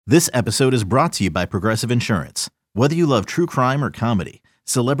This episode is brought to you by Progressive Insurance. Whether you love true crime or comedy,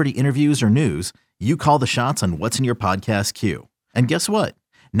 celebrity interviews or news, you call the shots on what's in your podcast queue. And guess what?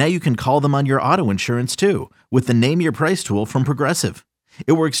 Now you can call them on your auto insurance too with the Name Your Price tool from Progressive.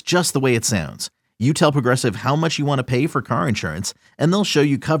 It works just the way it sounds. You tell Progressive how much you want to pay for car insurance, and they'll show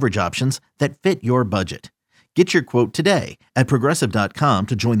you coverage options that fit your budget. Get your quote today at Progressive.com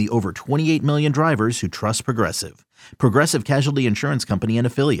to join the over 28 million drivers who trust Progressive. Progressive Casualty Insurance Company and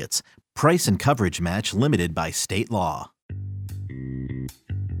Affiliates. Price and coverage match limited by state law.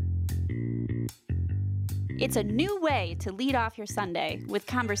 It's a new way to lead off your Sunday with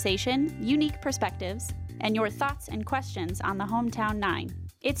conversation, unique perspectives, and your thoughts and questions on the Hometown Nine.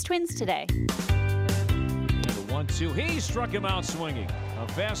 It's Twins Today. And the 1-2, he struck him out swinging. A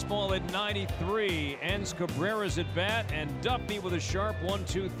fastball at 93 ends Cabrera's at bat, and Duffy with a sharp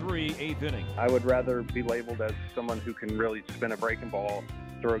 1-2-3 eighth inning. I would rather be labeled as someone who can really spin a breaking ball,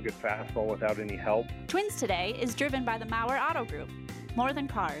 throw a good fastball without any help. Twins Today is driven by the Mauer Auto Group. More than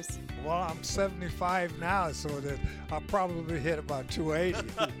cars. Well, I'm 75 now, so that I'll probably hit about 280,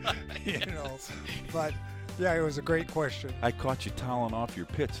 But, yeah, it was a great question. I caught you toweling off your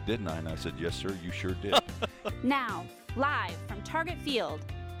pits, didn't I? And I said, yes, sir, you sure did. Now, live from Target Field,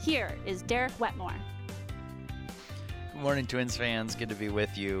 here is Derek Wetmore. Good morning, Twins fans. Good to be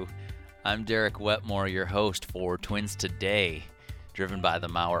with you. I'm Derek Wetmore, your host for Twins Today, driven by the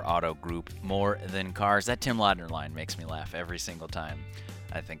Mauer Auto Group. More than cars. That Tim Laudner line makes me laugh every single time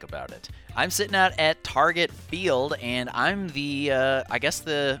I think about it. I'm sitting out at Target Field, and I'm the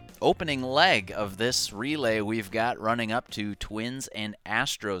opening leg of this relay we've got running up to Twins and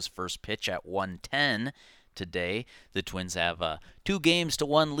Astros first pitch at 1:10 today. The Twins have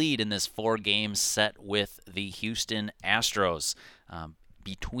 2-1 lead in this 4-game set with the Houston Astros.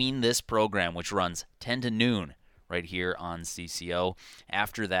 Between this program, which runs 10 to noon right here on CCO.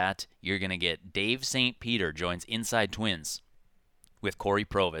 After that, you're going to get Dave St. Peter joins Inside Twins with Corey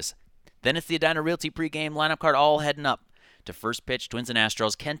Provis. Then it's the Edina Realty pregame lineup card all heading up to first pitch, Twins and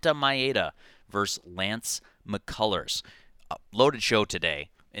Astros. Kenta Maeda versus Lance McCullers. A loaded show today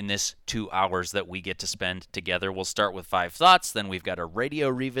in this 2 hours that we get to spend together. We'll start with 5 thoughts. Then we've got a radio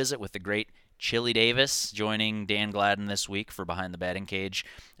revisit with the great Chili Davis joining Dan Gladden this week for Behind the Batting Cage.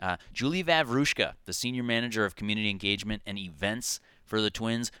 Julie Vavrushka, the Senior Manager of Community Engagement and Events for the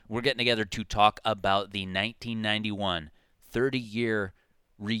Twins. We're getting together to talk about the 1991 30-year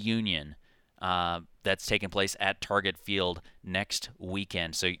reunion that's taking place at Target Field next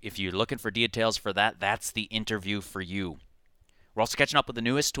weekend. So if you're looking for details for that, that's the interview for you. We're also catching up with the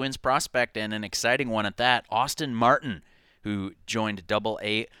newest Twins prospect, and an exciting one at that, Austin Martin, who joined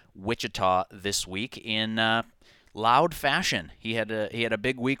Double-A Wichita this week in loud fashion. He had a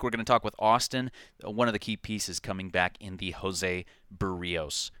big week. We're going to talk with Austin, one of the key pieces coming back in the Jose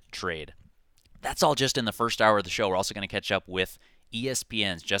Barrios trade. That's all just in the first hour of the show. We're also going to catch up with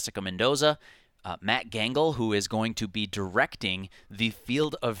ESPN's Jessica Mendoza, Matt Gangle, who is going to be directing the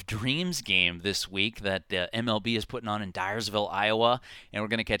Field of Dreams game this week that MLB is putting on in Dyersville, Iowa. And we're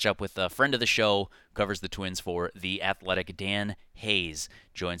going to catch up with a friend of the show, covers the Twins for The Athletic, Dan Hayes,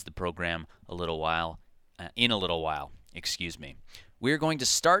 joins the program in a little while. We're going to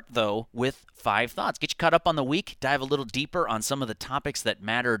start, though, with 5 thoughts. Get you caught up on the week, dive a little deeper on some of the topics that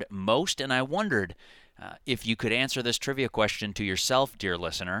mattered most. And I wondered if you could answer this trivia question to yourself, dear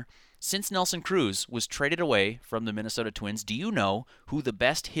listener. Since Nelson Cruz was traded away from the Minnesota Twins, do you know who the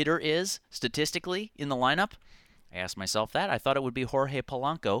best hitter is statistically in the lineup? I asked myself that. I thought it would be Jorge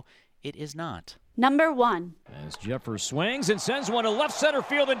Polanco. It is not. Number 1. As Jeffers swings and sends one to left center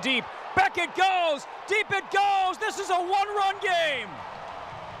field and deep. Back it goes! Deep it goes! This is a 1-run game!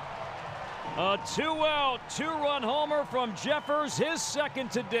 A 2-out, 2-run homer from Jeffers, his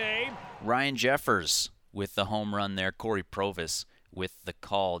second today. Ryan Jeffers with the home run there. Corey Provis with the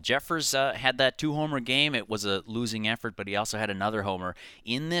call. Jeffers had that 2-homer game. It was a losing effort, but he also had another homer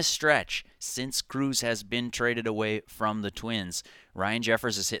in this stretch since Cruz has been traded away from the Twins. Ryan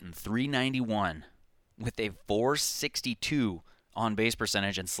Jeffers is hitting .391 with a .462 on-base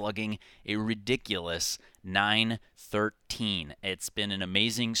percentage and slugging a ridiculous .913. It's been an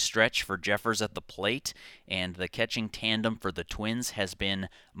amazing stretch for Jeffers at the plate, and the catching tandem for the Twins has been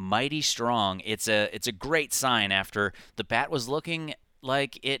mighty strong. It's a great sign after the bat was looking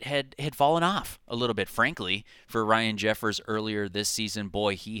like it had fallen off a little bit, frankly, for Ryan Jeffers earlier this season.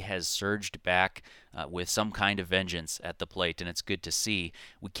 Boy, he has surged back with some kind of vengeance at the plate, and it's good to see.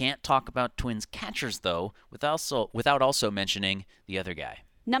 We can't talk about Twins catchers, though, without also mentioning the other guy.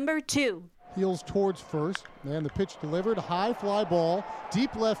 Number 2. Heels towards first, and the pitch delivered. High fly ball,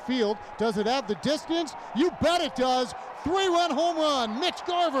 deep left field. Does it have the distance? You bet it does. 3-run home run, Mitch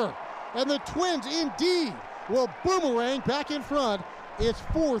Garver. And the Twins indeed will boomerang back in front. It's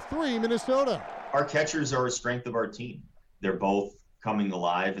 4-3 Minnesota. Our catchers are a strength of our team. They're both coming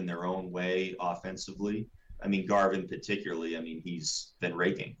alive in their own way offensively. I mean, Garvin particularly, he's been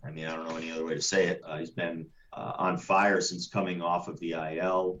raking. I don't know any other way to say it. He's been on fire since coming off of the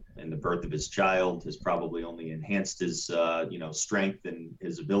IL, and the birth of his child has probably only enhanced his, strength and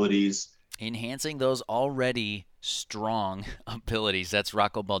his abilities. Enhancing those already strong abilities. That's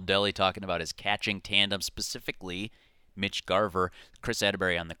Rocco Baldelli talking about his catching tandem, specifically Mitch Garver. Chris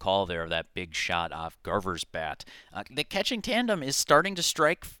Atterbury on the call there of that big shot off Garver's bat. The catching tandem is starting to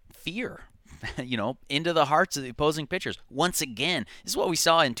strike fear, into the hearts of the opposing pitchers. Once again, this is what we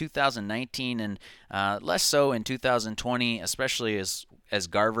saw in 2019 and less so in 2020, especially as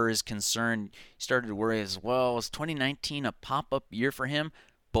Garver is concerned. You started to worry as well. Was 2019 a pop-up year for him?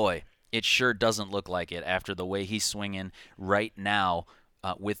 Boy, it sure doesn't look like it after the way he's swinging right now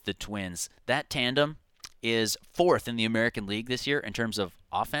with the Twins. That tandem is fourth in the American League this year in terms of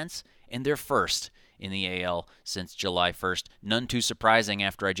offense, and they're first in the AL since July 1st. None too surprising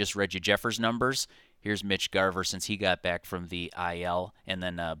after I just read you Jeffers' numbers. Here's Mitch Garver since he got back from the IL and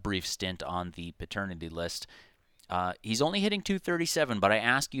then a brief stint on the paternity list. He's only hitting .237, but I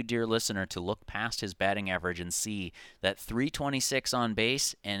ask you, dear listener, to look past his batting average and see that .326 on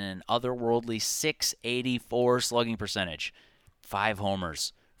base and an otherworldly .684 slugging percentage. 5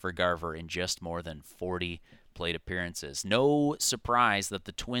 homers for Garver in just more than 40 plate appearances. No surprise that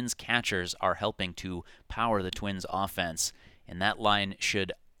the Twins catchers are helping to power the Twins offense, and that line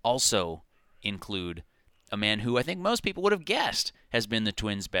should also include a man who I think most people would have guessed has been the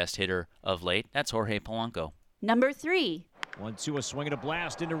Twins' best hitter of late. That's Jorge Polanco. Number 3. 1-2, a swing and a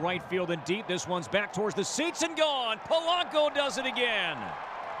blast into right field and deep. This one's back towards the seats and gone. Polanco does it again.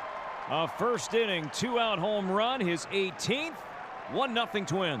 A first inning, 2-out home run, his 18th. 1-0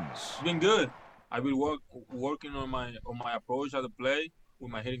 Twins. It's been good. I've been working on my approach at the play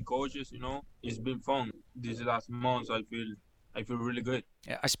with my hitting coaches. It's been fun. These last months, I feel really good.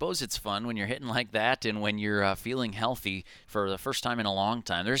 Yeah, I suppose it's fun when you're hitting like that and when you're feeling healthy for the first time in a long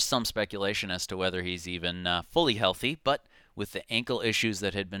time. There's some speculation as to whether he's even fully healthy, but with the ankle issues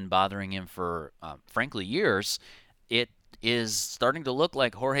that had been bothering him for, frankly, years, it is starting to look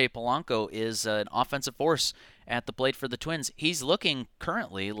like Jorge Polanco is an offensive force at the plate for the Twins. He's looking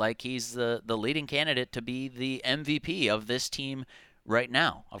currently like he's the leading candidate to be the MVP of this team right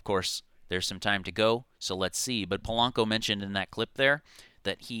now. Of course, there's some time to go, so let's see. But Polanco mentioned in that clip there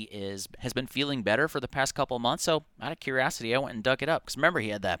that he has been feeling better for the past couple of months, so out of curiosity, I went and dug it up. Because remember, he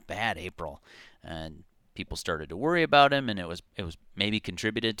had that bad April, and people started to worry about him, and it was maybe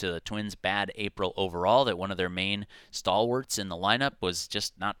contributed to the Twins' bad April overall, that one of their main stalwarts in the lineup was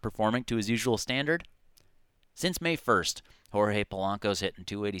just not performing to his usual standard. Since May 1st, Jorge Polanco's hitting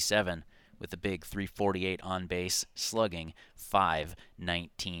 .287 with a big .348 on base, slugging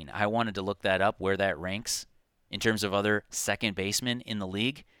 .519. I wanted to look that up, where that ranks in terms of other second basemen in the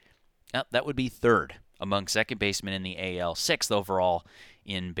league. That would be third among second basemen in the AL, sixth overall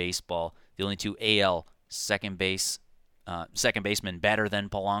in baseball. The only two AL second basemen better than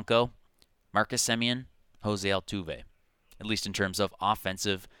Polanco, Marcus Semien, Jose Altuve, at least in terms of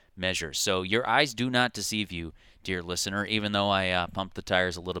offensive measures. So your eyes do not deceive you, dear listener. Even though I pumped the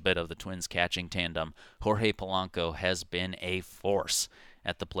tires a little bit of the Twins catching tandem, Jorge Polanco has been a force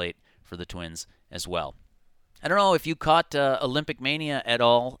at the plate for the Twins as well. I don't know if you caught Olympic Mania at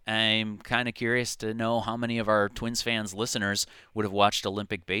all. I'm kind of curious to know how many of our Twins fans listeners would have watched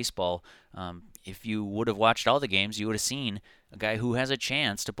Olympic baseball. If you would have watched all the games, you would have seen a guy who has a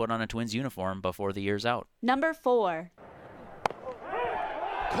chance to put on a Twins uniform before the year's out. Number 4.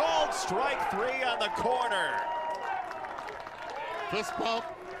 Called strike 3 on the corner. Fist bump.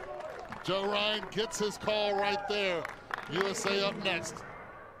 Joe Ryan gets his call right there. USA up next.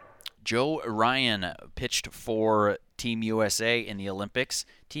 Joe Ryan pitched for Team USA in the Olympics.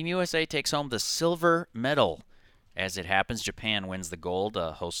 Team USA takes home the silver medal. As it happens, Japan wins the gold.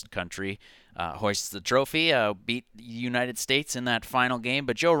 Host country hoists the trophy, beat the United States in that final game.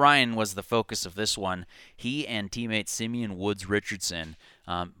 But Joe Ryan was the focus of this one. He and teammate Simeon Woods Richardson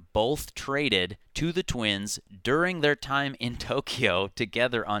both traded to the Twins during their time in Tokyo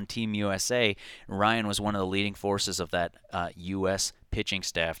together on Team USA. Ryan was one of the leading forces of that U.S. pitching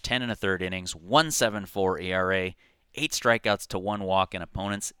staff. 10 1/3 innings, 1.74 ERA, 8 strikeouts to 1 walk, and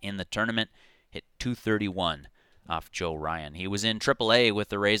opponents in the tournament hit .231 off Joe Ryan. He was in AAA with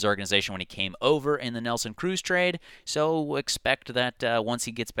the Rays organization when he came over in the Nelson Cruz trade, so expect that once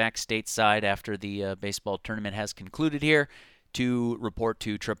he gets back stateside after the baseball tournament has concluded here, to report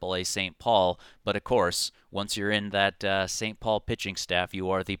to AAA St. Paul. But of course, once you're in that St. Paul pitching staff, you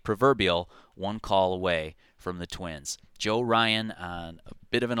are the proverbial one call away from the Twins. Joe Ryan, a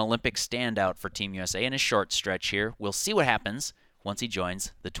bit of an Olympic standout for Team USA in a short stretch here. We'll see what happens once he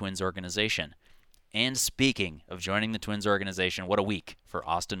joins the Twins organization. And speaking of joining the Twins organization, what a week for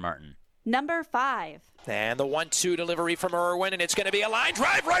Austin Martin. Number 5. And the 1-2 delivery from Irwin, and it's going to be a line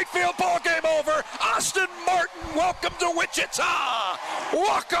drive, right field, ball game over. Austin Martin, welcome to Wichita.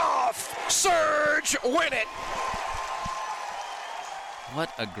 Walk off, surge, win it.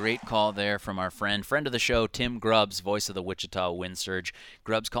 What a great call there from our friend of the show, Tim Grubbs, voice of the Wichita Wind Surge.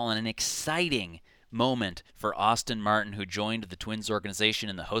 Grubbs calling an exciting moment for Austin Martin, who joined the Twins organization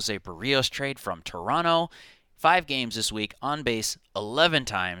in the Jose Barrios trade from Toronto. 5 games this week, on base 11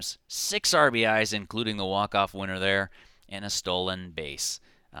 times, 6 RBIs, including the walk-off winner there, and a stolen base.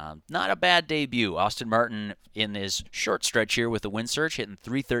 Not a bad debut. Austin Martin in his short stretch here with the Wind Surge, hitting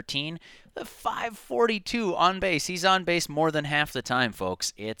 .313, the .542 on base. He's on base more than half the time,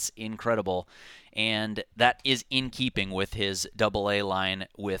 folks. It's incredible. And that is in keeping with his AA line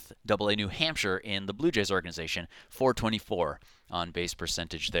with AA New Hampshire in the Blue Jays organization, .424 on base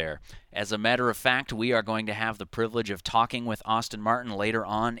percentage there. As a matter of fact, we are going to have the privilege of talking with Austin Martin later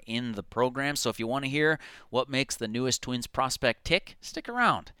on in the program. So if you want to hear what makes the newest Twins prospect tick, stick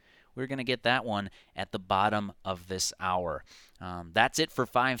around. We're going to get that one at the bottom of this hour. That's it for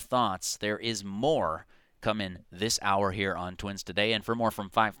 5 Thoughts. There is more coming this hour here on Twins Today. And for more from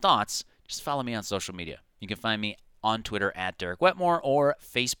 5 Thoughts, just follow me on social media. You can find me on Twitter at Derek Wetmore or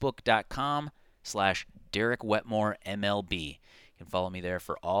Facebook.com/Derek Wetmore MLB. You can follow me there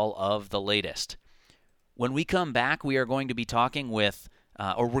for all of the latest. When we come back, we are going to be talking with,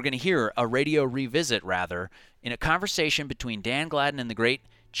 or we're going to hear a radio revisit, rather, in a conversation between Dan Gladden and the great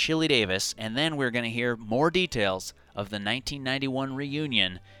Chili Davis, and then we're going to hear more details of the 1991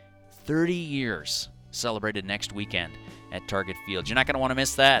 reunion, 30 years, celebrated next weekend at Target Field. You're not going to want to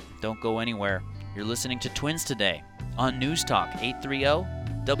miss that. Don't go anywhere. You're listening to Twins Today on News Talk 830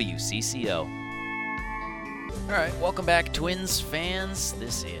 WCCO. All right, welcome back, Twins fans.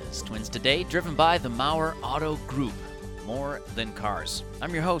 This is Twins Today, driven by the Mauer Auto Group. More than cars.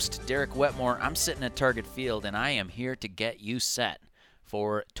 I'm your host, Derek Wetmore. I'm sitting at Target Field, and I am here to get you set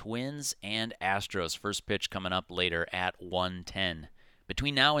for Twins and Astros. First pitch coming up later at 1:10.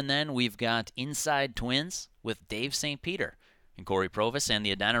 Between now and then, we've got Inside Twins with Dave St. Peter and Corey Provis and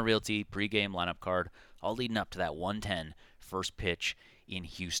the Edina Realty pregame lineup card, all leading up to that 1:10 first pitch in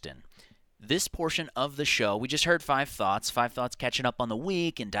Houston. This portion of the show, we just heard 5 Thoughts. 5 Thoughts catching up on the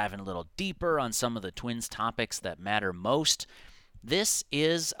week and diving a little deeper on some of the Twins topics that matter most. This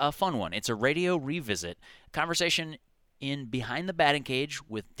is a fun one. It's a radio revisit, conversation in Behind the Batting Cage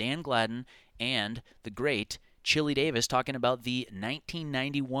with Dan Gladden and the great Chili Davis talking about the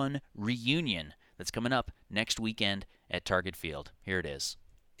 1991 reunion that's coming up next weekend at Target Field. Here it is.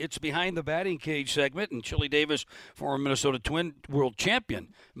 It's Behind the Batting Cage segment, and Chili Davis, former Minnesota Twin, world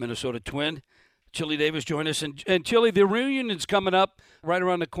champion Minnesota Twin. Chili Davis joined us. And Chili, the reunion is coming up right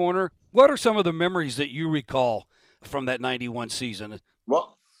around the corner. What are some of the memories that you recall from that 91 season?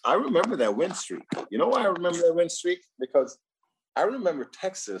 Well, I remember that win streak. You know why I remember that win streak? Because I remember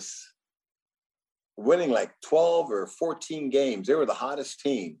Texas winning like 12 or 14 games. They were the hottest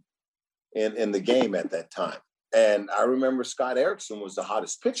team in the game at that time. And I remember Scott Erickson was the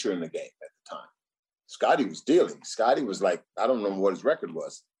hottest pitcher in the game at the time. Scotty was dealing. Scotty was like, I don't remember what his record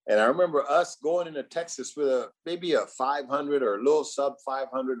was. And I remember us going into Texas with maybe a 500 or a little sub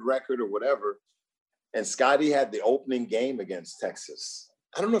 500 record or whatever. And Scotty had the opening game against Texas.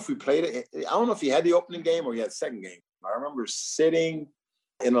 I don't know if we played it. I don't know if he had the opening game or he had the second game. I remember sitting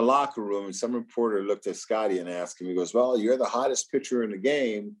in the locker room and some reporter looked at Scotty and asked him, he goes, well, you're the hottest pitcher in the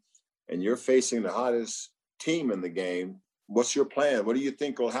game and you're facing the hottest team in the game. What's your plan? What do you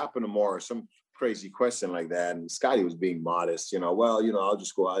think will happen tomorrow? Some crazy question like that. And Scotty was being modest, I'll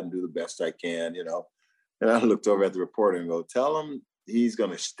just go out and do the best I can, And I looked over at the reporter and go, tell him he's going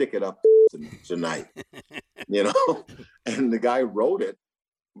to stick it up tonight, And the guy wrote it,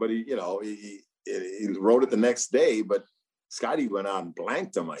 but he wrote it the next day, but Scotty went out and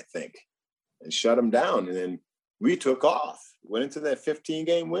blanked him, I think, and shut him down. And then we took off, went into that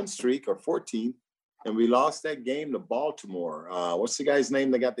 15-game win streak or 14, and we lost that game to Baltimore. What's the guy's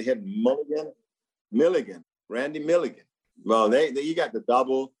name that got the hit? Milligan, Randy Milligan. Well, he got the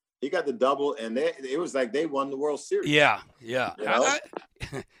double. He got the double, and it was like they won the World Series. Yeah. You know?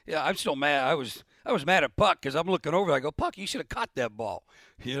 I'm still mad. I was mad at Puck because I'm looking over. I go, Puck, you should have caught that ball,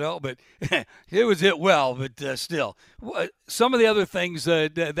 But it was hit well. But still, some of the other things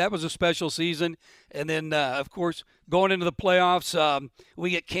that was a special season. And then, of course, going into the playoffs, we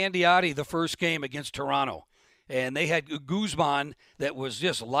get Candiotti the first game against Toronto. And they had Guzman that was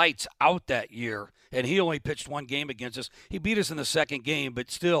just lights out that year, and he only pitched one game against us. He beat us in the second game,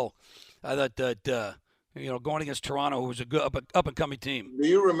 but still, I thought that going against Toronto was a good up and coming team. Do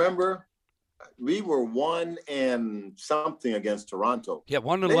you remember? We were 1-something against Toronto. Yeah,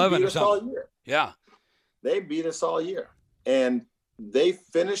 1-11 or something. All year. Yeah, they beat us all year, and they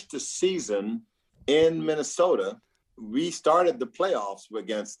finished the season in Minnesota. We started the playoffs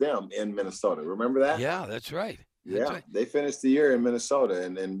against them in Minnesota. Remember that? Yeah, that's right. Right. They finished the year in Minnesota,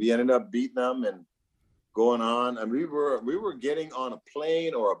 and we ended up beating them and going on. And we were getting on a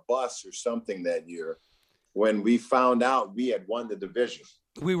plane or a bus or something that year when we found out we had won the division.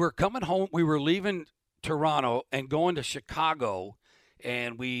 We were coming home. We were leaving Toronto and going to Chicago,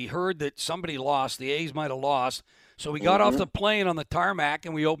 and we heard that somebody lost. The A's might have lost. So we got off the plane on the tarmac,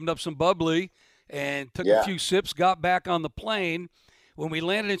 and we opened up some bubbly and took a few sips, got back on the plane. When we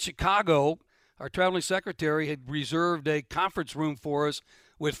landed in Chicago, our traveling secretary had reserved a conference room for us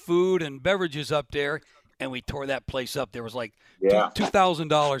with food and beverages up there, and we tore that place up. There was like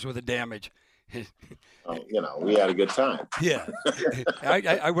 $2,000 worth of damage. We had a good time. Yeah.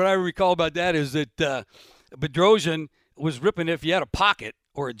 What I recall about that is that Bedrosian was ripping if you had a pocket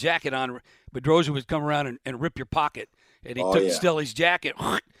or a jacket on. Bedrosian would come around and rip your pocket. And he took Stelly's jacket,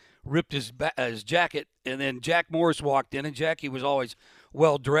 ripped his jacket, and then Jack Morris walked in, and Jackie was always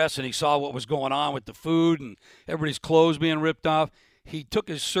well-dressed, and he saw what was going on with the food and everybody's clothes being ripped off. He took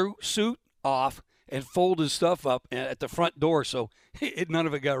his suit off and folded his stuff up at the front door, so none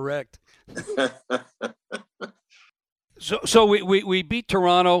of it got wrecked. So we beat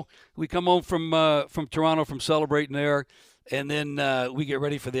Toronto. We come home from Toronto from celebrating there, and then we get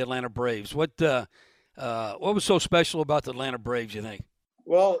ready for the Atlanta Braves. What was so special about the Atlanta Braves, you think?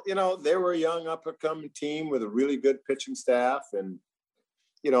 Well, they were a young up-and-coming team with a really good pitching staff, and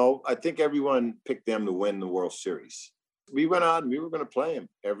I think everyone picked them to win the World Series. We went out and we were going to play them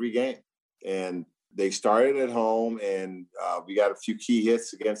every game, and they started at home, and we got a few key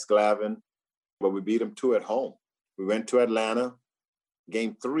hits against Glavine, but we beat them 2 at home. We went to Atlanta.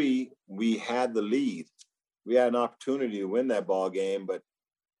 Game 3, we had the lead. We had an opportunity to win that ball game, but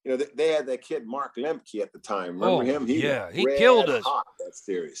they had that kid Mark Lemke at the time. Remember him? He killed us. Hot that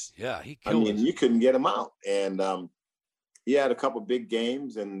series. Yeah, he killed us. You couldn't get him out, and he had a couple big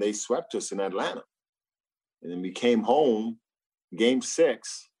games, and they swept us in Atlanta. And then we came home, Game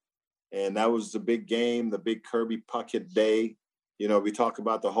 6. And that was the big game, the big Kirby Puckett day. We talk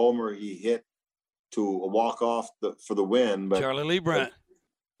about the homer he hit to a walk-off for the win. But Charlie Leibrandt.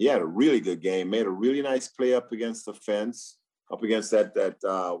 He had a really good game, made a really nice play up against the fence, up against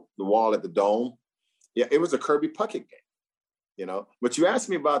the wall at the Dome. Yeah, it was a Kirby Puckett game, But you asked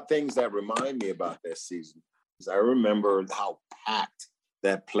me about things that remind me about that season. I remember how packed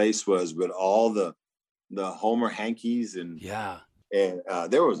that place was with all the Homer hankies and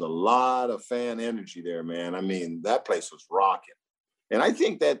there was a lot of fan energy there, man. I mean, that place was rocking. And I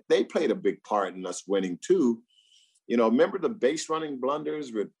think that they played a big part in us winning too. Remember the base running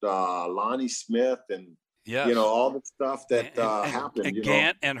blunders with Lonnie Smith and all the stuff that happened. And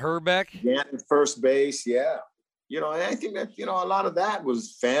Gant and Herbeck. Gant at first base, yeah. And I think that, a lot of that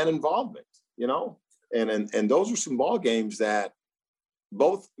was fan involvement, And those were some ball games that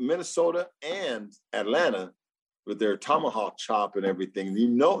both Minnesota and Atlanta, with their tomahawk chop and everything,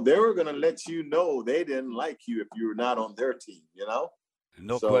 they were going to let you know they didn't like you if you were not on their team,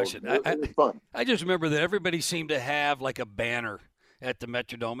 No question. It was fun. I just remember that everybody seemed to have like a banner at the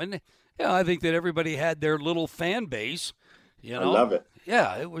Metrodome. And I think that everybody had their little fan base, I love it.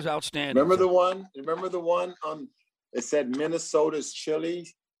 Yeah, it was outstanding. Remember the one on, it said Minnesota's chili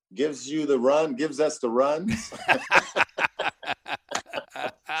gives us the runs.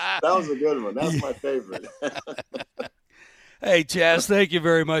 That was a good one. That's my favorite. Hey, Chaz, thank you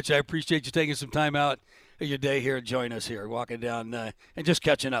very much. I appreciate you taking some time out of your day here and join us here, walking down and just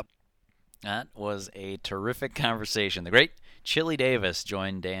catching up. That was a terrific conversation. The great Chili Davis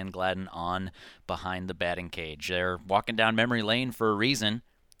joined Dan Gladden on Behind the Batting Cage. They're walking down memory lane for a reason.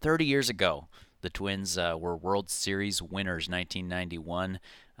 30 years ago, the Twins were World Series winners, 1991.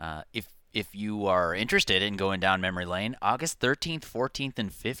 If you are interested in going down memory lane, August 13th, 14th,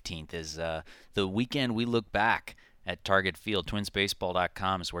 and 15th is the weekend we look back at Target Field.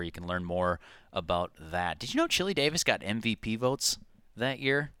 TwinsBaseball.com is where you can learn more about that. Did you know Chili Davis got MVP votes that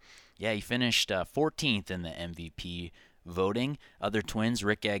year? Yeah, he finished 14th in the MVP voting. Other Twins,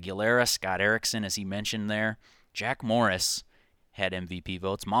 Rick Aguilera, Scott Erickson, as he mentioned there. Jack Morris had MVP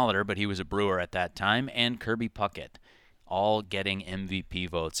votes. Molitor, but he was a Brewer at that time. And Kirby Puckett, all getting MVP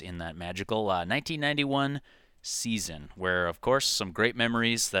votes in that magical 1991 season, where, of course, some great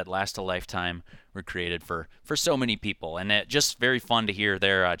memories that last a lifetime were created for so many people. And just very fun to hear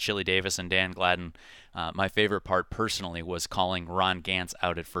there, Chili Davis and Dan Gladden. My favorite part personally was calling Ron Gantz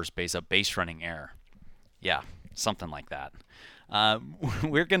out at first base, a base running error. Yeah, something like that.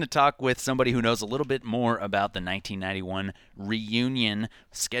 We're going to talk with somebody who knows a little bit more about the 1991 reunion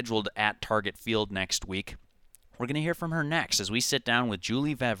scheduled at Target Field next week. We're going to hear from her next as we sit down with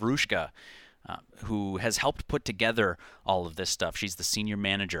Julie Vavrushka, who has helped put together all of this stuff. She's the senior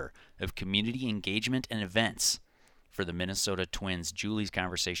manager of community engagement and events for the Minnesota Twins. Julie's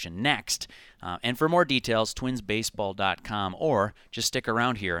conversation next. And for more details, twinsbaseball.com, or just stick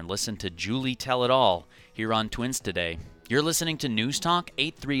around here and listen to Julie tell it all here on Twins Today. You're listening to News Talk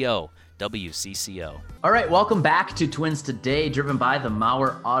 830 WCCO. All right, welcome back to Twins Today, driven by the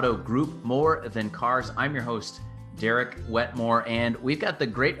Mauer Auto Group, more than cars. I'm your host, Derek Wetmore, and we've got the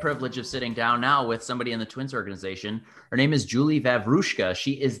great privilege of sitting down now with somebody in the Twins organization. Her name is Julie Vavrushka.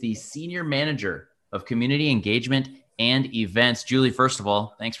 She is the senior manager of community engagement and events. Julie, first of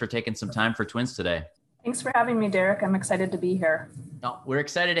all, thanks for taking some time for Twins Today. Thanks for having me, Derek. I'm excited to be here. No, we're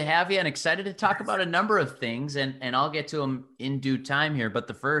excited to have you and excited to talk about a number of things, and I'll get to them in due time here. But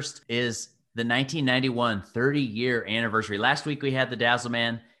the first is the 1991 30-year anniversary. Last week we had the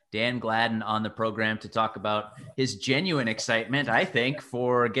Dazzleman, Dan Gladden, on the program to talk about his genuine excitement, I think,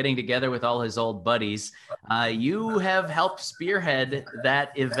 for getting together with all his old buddies. You have helped spearhead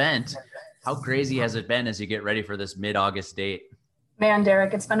that event. How crazy has it been as you get ready for this mid-August date? Man,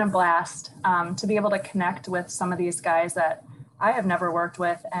 Derek, it's been a blast to be able to connect with some of these guys that I have never worked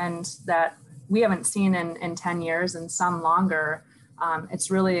with and that we haven't seen in 10 years and some longer. It's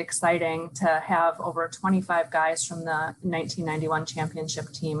really exciting to have over 25 guys from the 1991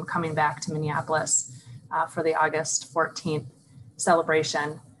 championship team coming back to Minneapolis for the August 14th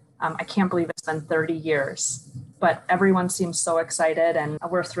celebration. I can't believe it's been 30 years, but everyone seems so excited, and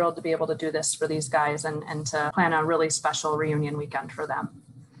we're thrilled to be able to do this for these guys and to plan a really special reunion weekend for them.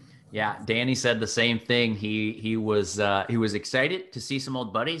 Yeah, Danny said the same thing. He was excited to see some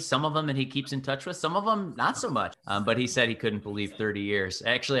old buddies, some of them that he keeps in touch with, some of them not so much. But he said he couldn't believe 30 years.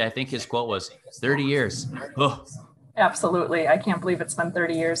 Actually, I think his quote was 30 years. Oh. Absolutely. I can't believe it's been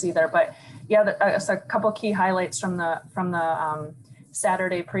 30 years either. But yeah, so a couple key highlights from the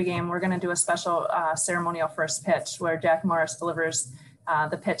Saturday pregame. We're going to do a special ceremonial first pitch where Jack Morris delivers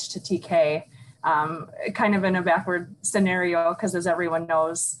the pitch to TK, kind of in a backward scenario because, as everyone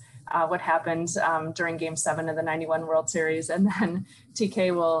knows, what happened during Game 7 of the 91 World Series. And then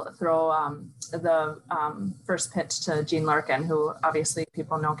TK will throw the first pitch to Gene Larkin, who obviously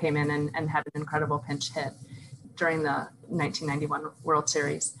people know came in and had an incredible pinch hit during the 1991 World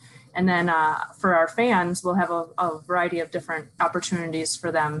Series. And then for our fans, we'll have a variety of different opportunities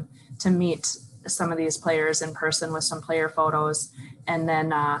for them to meet some of these players in person with some player photos, and then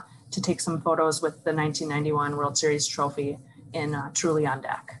to take some photos with the 1991 World Series trophy in truly on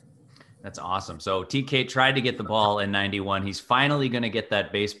deck. That's awesome. So TK tried to get the ball in 91. He's finally going to get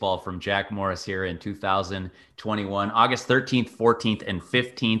that baseball from Jack Morris here in 2021, August 13th, 14th, and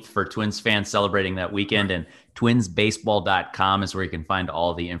 15th for Twins fans celebrating that weekend. And twinsbaseball.com is where you can find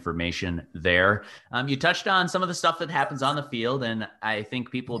all the information there. You touched on some of the stuff that happens on the field, and I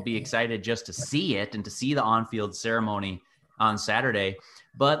think people will be excited just to see it and to see the on-field ceremony on Saturday.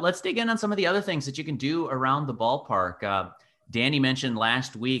 But let's dig in on some of the other things that you can do around the ballpark. Danny mentioned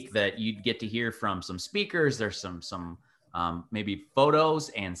last week that you'd get to hear from some speakers. There's some maybe photos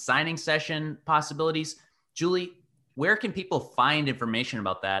and signing session possibilities. Julie, where can people find information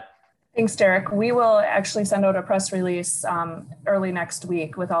about that? Thanks, Derek. We will actually send out a press release early next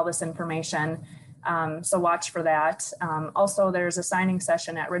week with all this information. So watch for that. Also, there's a signing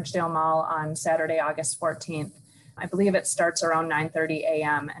session at Ridgedale Mall on Saturday, August 14th. I believe it starts around 9:30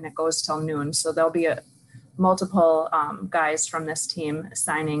 a.m. and it goes till noon. So there'll be multiple guys from this team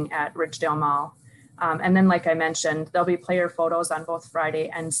signing at Ridgedale Mall. And then, like I mentioned, there'll be player photos on both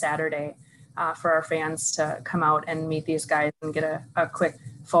Friday and Saturday for our fans to come out and meet these guys and get a quick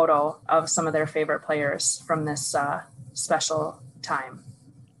photo of some of their favorite players from this special time.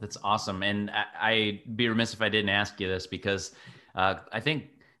 That's awesome. And I'd be remiss if I didn't ask you this, because I think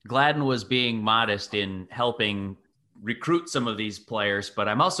Gladden was being modest in helping recruit some of these players, but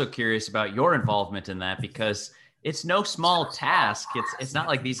I'm also curious about your involvement in that, because it's no small task. It's not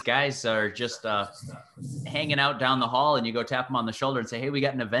like these guys are just hanging out down the hall and you go tap them on the shoulder and say, hey, we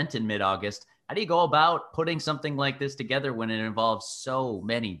got an event in mid-August. How do you go about putting something like this together when it involves so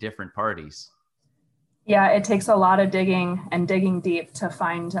many different parties? Yeah, it takes a lot of digging and digging deep to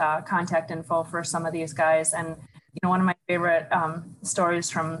find contact info for some of these guys. And one of my favorite stories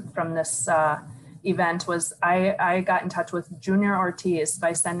from this event was I got in touch with Junior Ortiz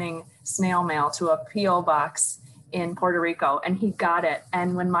by sending snail mail to a P.O. box in Puerto Rico, and he got it.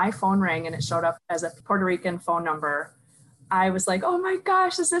 And when my phone rang and it showed up as a Puerto Rican phone number, I was like, oh my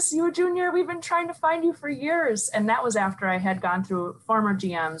gosh, is this you, Junior? We've been trying to find you for years. And that was after I had gone through former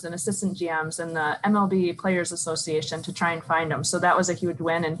GMs and assistant GMs and the MLB Players Association to try and find him. So that was a huge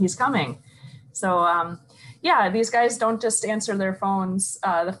win, and he's coming. So yeah, these guys don't just answer their phones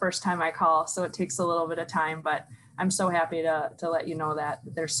the first time I call. So it takes a little bit of time, but I'm so happy to let you know that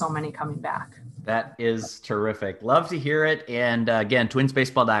there's so many coming back. That is terrific. Love to hear it. And again,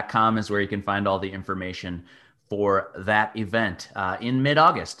 twinsbaseball.com is where you can find all the information for that event in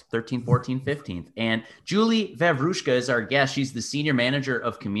mid-August, 13th, 14th, 15th. And Julie Wawruszka is our guest. She's the Senior Manager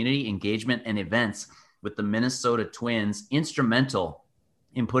of Community Engagement and Events with the Minnesota Twins, instrumental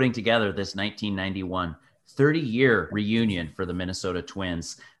in putting together this 1991 30-year reunion for the Minnesota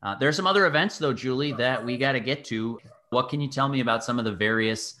Twins. There are some other events, though, Julie, that we got to get to. What can you tell me about some of the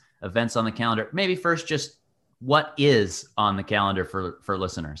various events on the calendar? Maybe first, just what is on the calendar for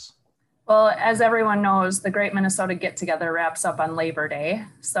listeners? Well, as everyone knows, the Great Minnesota Get Together wraps up on Labor Day.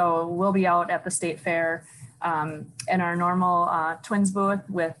 So we'll be out at the State Fair in our normal Twins booth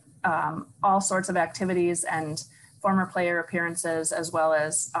with all sorts of activities and former player appearances, as well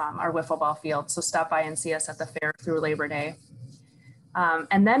as our wiffle ball field. So stop by and see us at the fair through Labor Day.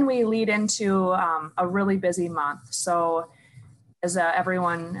 And then we lead into a really busy month. So as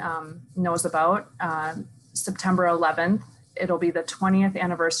everyone knows about, September 11th, it'll be the 20th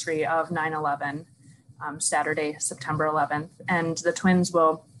anniversary of 9/11, Saturday, September 11th. And the Twins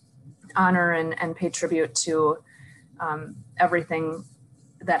will honor and pay tribute to everything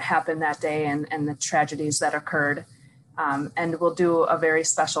that happened that day and the tragedies that occurred. And we'll do a very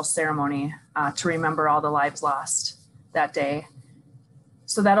special ceremony to remember all the lives lost that day.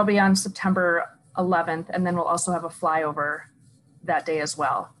 So that'll be on September 11th. And then we'll also have a flyover that day as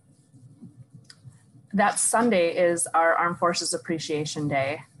well. That Sunday is our Armed Forces Appreciation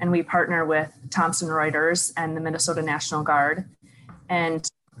Day, and we partner with Thomson Reuters and the Minnesota National Guard. And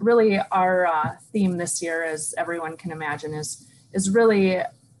really our theme this year, as everyone can imagine, is really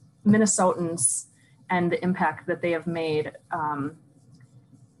Minnesotans and the impact that they have made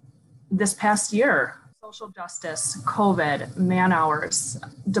this past year. Social justice, COVID, man hours,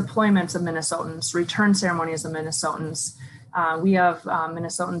 deployments of Minnesotans, return ceremonies of Minnesotans. We have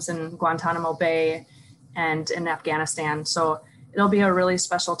Minnesotans in Guantanamo Bay and in Afghanistan. So it'll be a really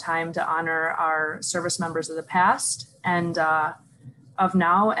special time to honor our service members of the past and of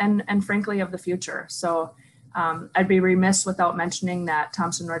now and frankly of the future. So I'd be remiss without mentioning that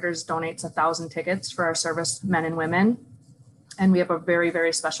Thomson Reuters donates 1,000 tickets for our service men and women. And we have a very,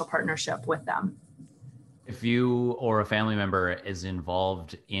 very special partnership with them. If you or a family member is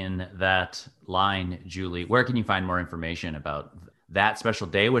involved in that line, Julie, where can you find more information about that special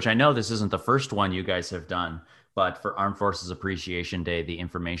day, which I know this isn't the first one you guys have done, but for Armed Forces Appreciation Day, the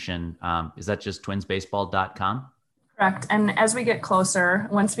information, is that just twinsbaseball.com? Correct. And as we get closer,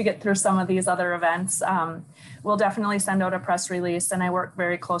 once we get through some of these other events, we'll definitely send out a press release. And I work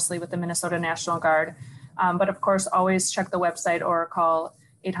very closely with the Minnesota National Guard. But of course, always check the website or call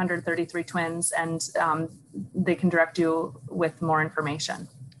 833-TWINS and they can direct you with more information.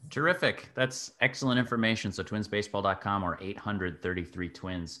 Terrific. That's excellent information. So twinsbaseball.com or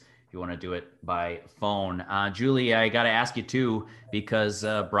 833-TWINS if you want to do it by phone. Julie, I got to ask you too, because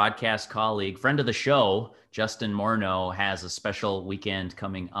broadcast colleague, friend of the show, Justin Morneau, has a special weekend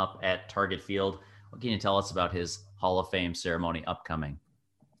coming up at Target Field. What can you tell us about his Hall of Fame ceremony upcoming?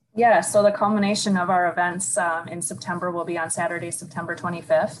 Yeah, so the culmination of our events in September will be on Saturday, September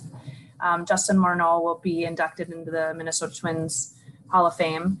 25th. Justin Morneau will be inducted into the Minnesota Twins Hall of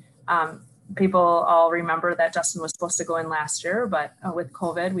Fame. People all remember that Justin was supposed to go in last year, but with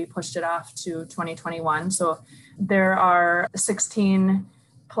COVID, we pushed it off to 2021. So there are 16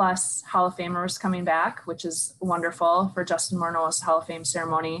 plus Hall of Famers coming back, which is wonderful for Justin Morneau's Hall of Fame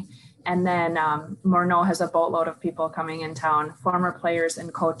ceremony. And then Morneau has a boatload of people coming in town, former players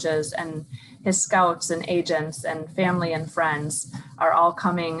and coaches, and his scouts and agents and family and friends are all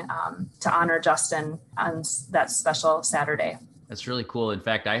coming to honor Justin on that special Saturday. That's really cool. In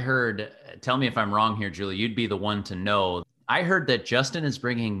fact, I heard, tell me if I'm wrong here, Julie, you'd be the one to know. I heard that Justin is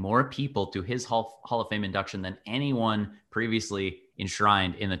bringing more people to his Hall of Fame induction than anyone previously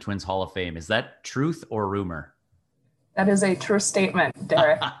enshrined in the Twins Hall of Fame. Is that truth or rumor? That is a true statement,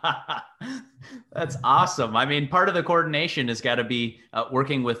 Derek. That's awesome. I mean, part of the coordination has got to be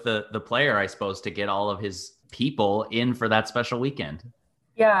working with the player, I suppose, to get all of his people in for that special weekend.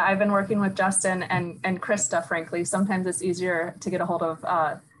 Yeah, I've been working with Justin and Krista, frankly. Sometimes it's easier to get a hold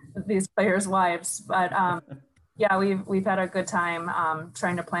of these players' wives. But yeah, we've had a good time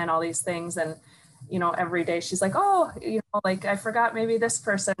trying to plan all these things. And, you know, every day she's like, oh, you know, like I forgot maybe this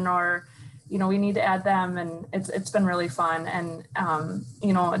person, or, you know, we need to add them. And it's been really fun. And,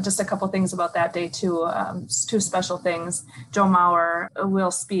 you know, just a couple things about that day too. Two special things. Joe Mauer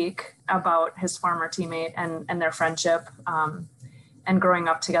will speak about his former teammate and their friendship and growing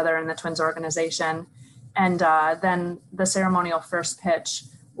up together in the Twins organization. And then the ceremonial first pitch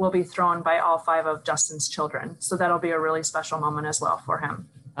will be thrown by all 5 of Justin's children. So that'll be a really special moment as well for him.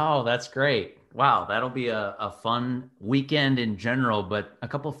 Oh, that's great. Wow, that'll be a fun weekend in general, but a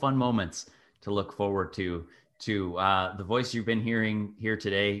couple fun moments to look forward to. The voice you've been hearing here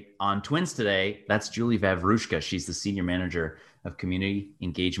today on Twins Today, that's Julie Vavrushka. She's the Senior Manager of Community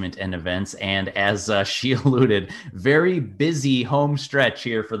Engagement and Events. And as she alluded, very busy home stretch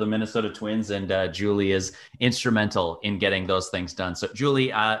here for the Minnesota Twins. And Julie is instrumental in getting those things done. So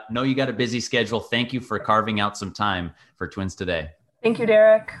Julie, know you got a busy schedule. Thank you for carving out some time for Twins Today. Thank you,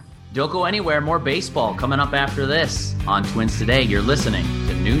 Derek. Don't go anywhere. More baseball coming up after this on Twins Today. You're listening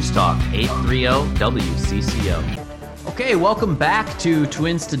to News Talk 830 WCCO. Okay, welcome back to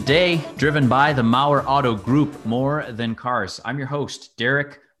Twins Today, driven by the Mauer Auto Group, More Than Cars. I'm your host,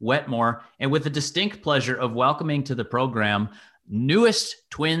 Derek Wetmore, and with the distinct pleasure of welcoming to the program newest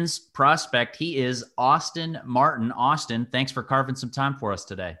Twins prospect. He is Austin Martin. Austin, thanks for carving some time for us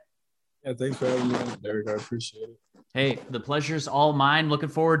today. Yeah, thanks for having me on, Derek. I appreciate it. Hey, the pleasure's all mine. Looking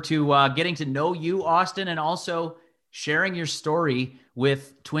forward to getting to know you, Austin, and also sharing your story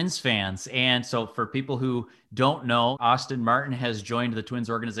with Twins fans. And so for people who don't know, Austin Martin has joined the Twins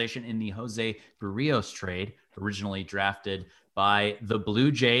organization in the Jose Berrios trade, originally drafted by the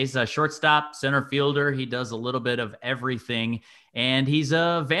Blue Jays. A shortstop, center fielder. He does a little bit of everything, and he's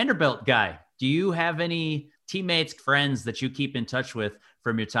a Vanderbilt guy. Do you have any teammates, friends that you keep in touch with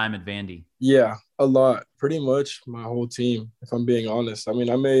from your time at Vandy? Yeah, a lot. Pretty much my whole team, if I'm being honest. I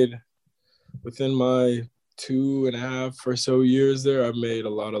mean, I made, within my 2.5 or so years there, I've made a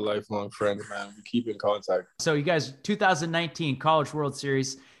lot of lifelong friends, man. We keep in contact. So you guys, 2019 College World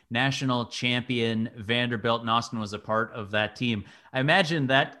Series national champion Vanderbilt, and Austin was a part of that team. I imagine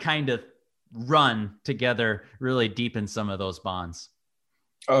that kind of run together really deepens some of those bonds.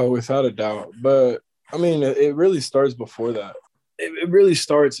 Oh, without a doubt. But, I mean, it really starts before that. It really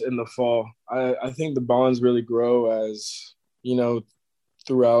starts in the fall. I think the bonds really grow as, you know,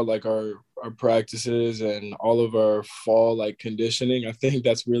 throughout like our practices and all of our fall like conditioning. I think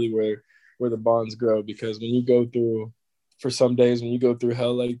that's really where the bonds grow, because when you go through, for some days when you go through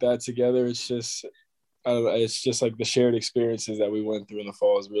hell like that together, it's just like the shared experiences that we went through in the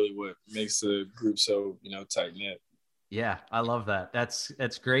fall is really what makes the group so, you know, tight knit. Yeah, I love that.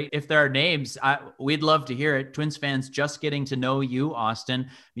 That's great. If there are names, we'd love to hear it. Twins fans just getting to know you, Austin.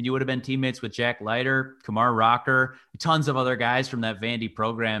 I mean, you would have been teammates with Jack Leiter, Kumar Rocker, tons of other guys from that Vandy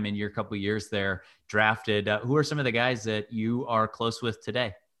program in your couple of years there drafted. Who are some of the guys that you are close with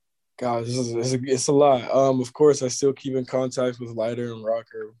today? God, it's a lot. Of course, I still keep in contact with Leiter and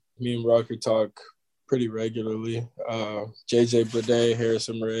Rocker. Me and Rocker talk pretty regularly. JJ Bleday,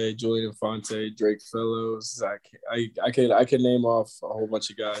 Harrison Ray, Julian Infante, Drake Fellows. I can name off a whole bunch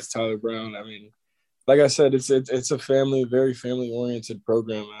of guys. Tyler Brown. I mean, like I said, it's a very family oriented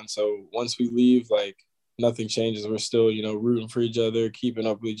program, man. So once we leave, like nothing changes. We're still, you know, rooting for each other, keeping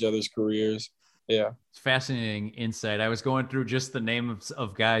up with each other's careers. Yeah. It's fascinating insight. I was going through just the names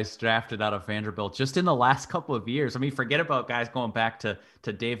of guys drafted out of Vanderbilt just in the last couple of years. I mean, forget about guys going back to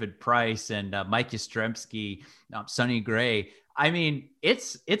David Price and Mike Yastrzemski, Sonny Gray. I mean,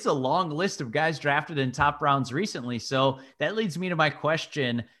 it's a long list of guys drafted in top rounds recently. So that leads me to my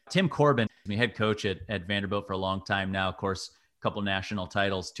question. Tim Corbin, head coach at Vanderbilt for a long time now, of course, a couple national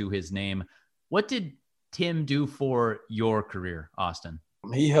titles to his name. What did Tim do for your career, Austin?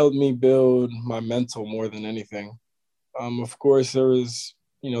 He helped me build my mental more than anything. Of course, there was,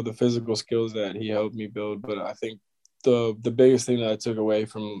 you know, the physical skills that he helped me build, but I think the biggest thing that I took away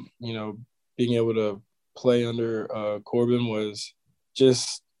from, you know, being able to play under Corbin was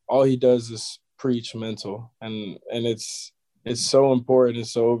just all he does is preach mental, and it's so important.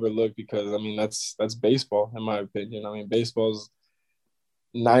 It's so overlooked because, I mean, that's baseball, in my opinion. I mean, baseball's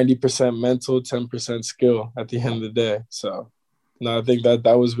 90% mental, 10% skill at the end of the day. So, no, I think that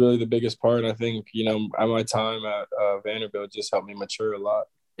was really the biggest part. I think, you know, at my time at Vanderbilt just helped me mature a lot.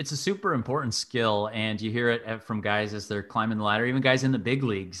 It's a super important skill, and you hear it from guys as they're climbing the ladder, even guys in the big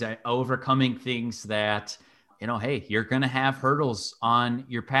leagues, overcoming things that, hey, you're going to have hurdles on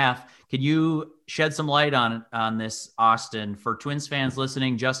your path. Can you shed some light on this, Austin, for Twins fans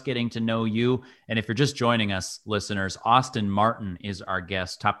listening, just getting to know you? And if you're just joining us, listeners, Austin Martin is our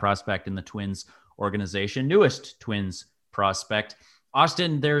guest, top prospect in the Twins organization, newest Twins prospect.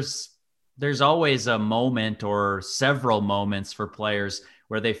 Austin, there's always a moment or several moments for players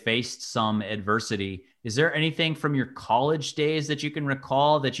where they faced some adversity. Is there anything from your college days that you can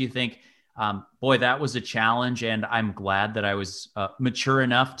recall that you think, boy, that was a challenge, and I'm glad that I was mature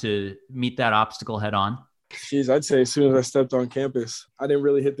enough to meet that obstacle head on? Jeez, I'd say as soon as I stepped on campus, I didn't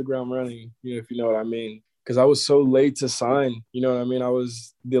really hit the ground running, if you know what I mean. Because I was so late to sign, you know what I mean? I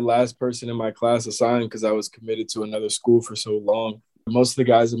was the last person in my class to sign because I was committed to another school for so long. Most of the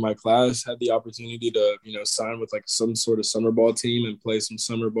guys in my class had the opportunity to, sign with like some sort of summer ball team and play some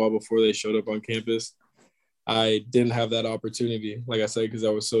summer ball before they showed up on campus. I didn't have that opportunity, like I said, because I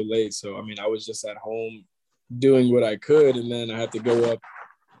was so late. So, I was just at home doing what I could. And then I had to go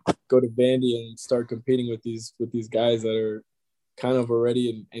to Vandy and start competing with these guys that are kind of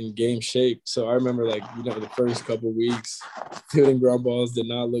already in game shape. So I remember the first couple of weeks, hitting ground balls did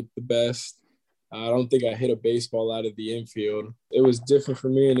not look the best. I don't think I hit a baseball out of the infield. It was different for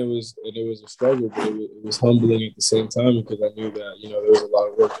me, and it was a struggle, but it was humbling at the same time because I knew that, there was a lot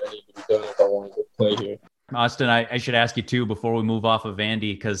of work that needed to be done if I wanted to play here. Austin, I should ask you too, before we move off of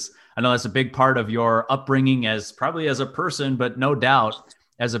Vandy, because I know that's a big part of your upbringing probably as a person, but no doubt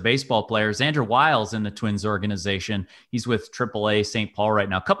as a baseball player. Xander Wiles in the Twins organization. He's with AAA St. Paul right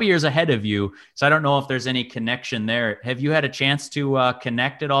now, a couple years ahead of you. So I don't know if there's any connection there. Have you had a chance to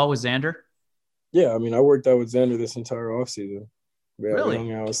connect at all with Xander? Yeah, I worked out with Xander this entire offseason. Yeah,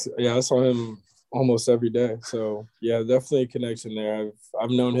 really? I saw him almost every day. So yeah, definitely a connection there. I've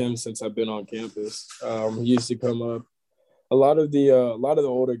known him since I've been on campus. He used to come up. A lot of the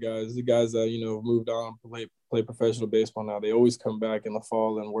older guys, the guys that moved on, play professional baseball now, they always come back in the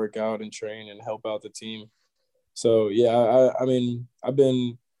fall and work out and train and help out the team. So yeah, I've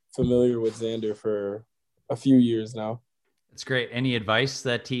been familiar with Xander for a few years now. That's great. Any advice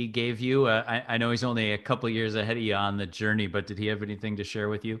that he gave you? I know he's only a couple of years ahead of you on the journey, but did he have anything to share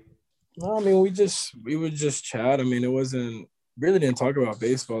with you? No, we would just chat. Really didn't talk about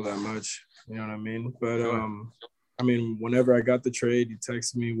baseball that much. You know what I mean? But whenever I got the trade, he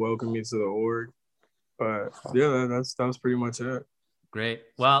texted me, welcomed me to the org. But yeah, that was pretty much it. Great.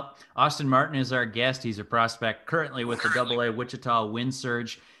 Well, Austin Martin is our guest. He's a prospect currently with the AA Wichita Wind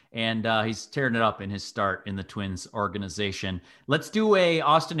Surge, and he's tearing it up in his start in the Twins organization. Let's do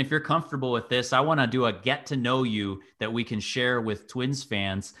Austin, if you're comfortable with this, I want to do a get to know you that we can share with Twins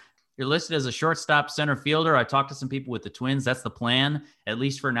fans. You're listed as a shortstop center fielder. I talked to some people with the Twins. That's the plan, at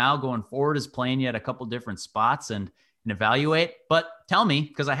least for now, going forward, is playing you at a couple different spots and evaluate. But tell me,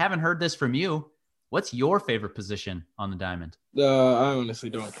 because I haven't heard this from you, what's your favorite position on the diamond? I honestly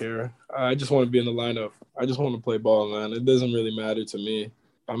don't care. I just want to be in the lineup. I just want to play ball, man. It doesn't really matter to me.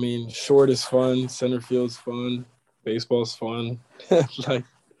 Short is fun. Center field's fun. Baseball's fun.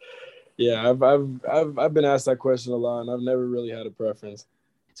 Yeah, I've been asked that question a lot, and I've never really had a preference.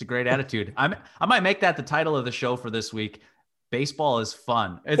 It's a great attitude. I might make that the title of the show for this week. Baseball is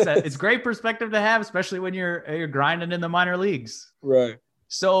fun. It's great perspective to have, especially when you're grinding in the minor leagues. Right.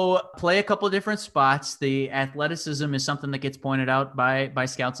 So play a couple of different spots. The athleticism is something that gets pointed out by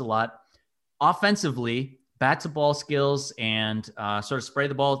scouts a lot. Offensively, bat to ball skills and sort of spray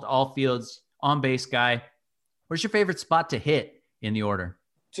the ball to all fields, on base guy. Where's your favorite spot to hit in the order?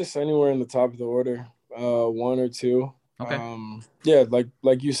 Just anywhere in the top of the order, 1 or 2. Okay. Yeah,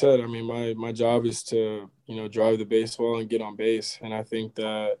 like you said, my job is to, drive the baseball and get on base. And I think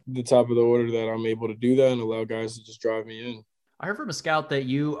that the top of the order that I'm able to do that and allow guys to just drive me in. I heard from a scout that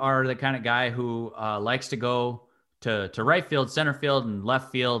you are the kind of guy who likes to go to right field, center field, and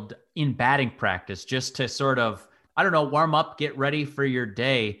left field in batting practice, just to sort of, warm up, get ready for your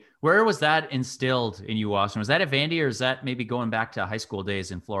day. Where was that instilled in you, Austin? Was that at Vandy, or is that maybe going back to high school days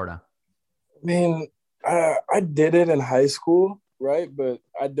in Florida? I did it in high school, right? But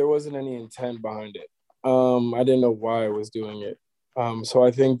there wasn't any intent behind it. I didn't know why I was doing it. So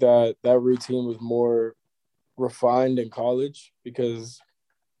I think that routine was more refined in college because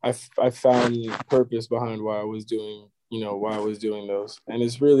I found purpose behind why I was doing those. And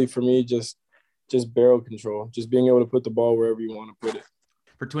it's really, for me, just barrel control, just being able to put the ball wherever you want to put it.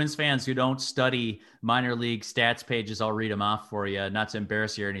 For Twins fans who don't study minor league stats pages, I'll read them off for you. Not to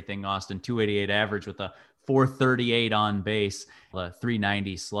embarrass you or anything, Austin. 288 average with a 438 on base, a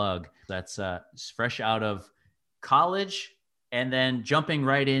 390 slug. That's fresh out of college. and then jumping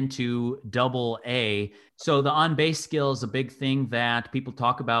right into Double A. So the on-base skill is a big thing that people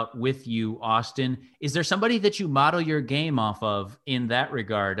talk about with you, Austin. Is there somebody that you model your game off of in that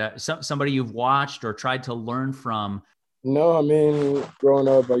regard? Somebody you've watched or tried to learn from? No, I mean, growing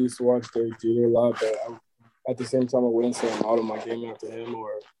up, I used to watch Derek Jeter a lot, but at the same time, I wouldn't say I model my game after him, or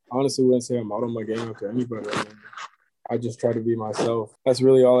honestly wouldn't say I model my game after anybody. I mean, I just try to be myself. That's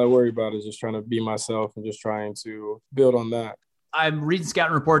really all I worry about, is just trying to be myself and just trying to build on that. I'm reading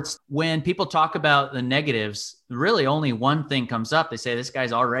scouting reports. When people talk about the negatives, really only one thing comes up. They say this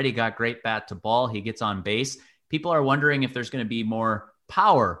guy's already got great bat to ball. He gets on base. People are wondering if there's going to be more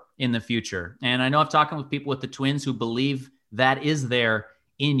power in the future. And I know I've talked with people with the Twins who believe that is there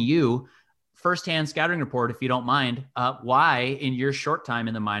in you. Firsthand scouting report, if you don't mind, why in your short time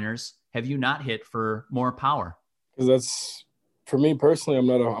in the minors have you not hit for more power? Because that's, for me personally, I'm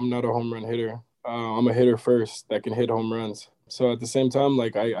not a home run hitter. I'm a hitter first that can hit home runs. So at the same time,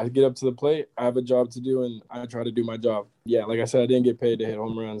 like I get up to the plate, I have a job to do, and I try to do my job. Yeah, like I said, I didn't get paid to hit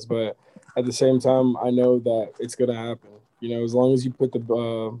home runs, but at the same time, I know that it's gonna happen. You know, as long as you put the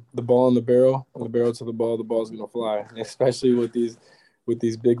ball in the barrel to the ball's gonna fly. And especially with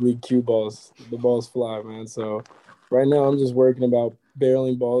these big league cue balls, the balls fly, man. So right now, I'm just working about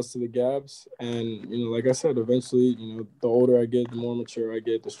barreling balls to the gaps. And, you know, like I said, eventually, you know, the older I get, the more mature I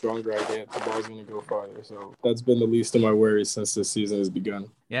get, the stronger I get, the ball's going to go farther. So that's been the least of my worries since this season has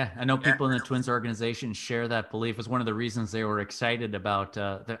begun. Yeah, I know people in the Twins organization share that belief. It was one of the reasons they were excited about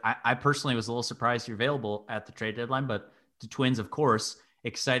I personally was a little surprised you're available at the trade deadline, but the Twins, of course,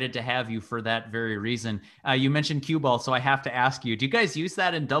 excited to have you for that very reason. You mentioned cue ball, so I have to ask you, do you guys use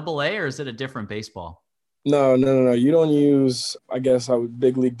that in Double A, or is it a different baseball? No. You don't use, I guess,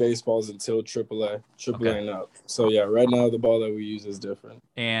 big league baseballs until AAA and up. So, yeah, right now the ball that we use is different.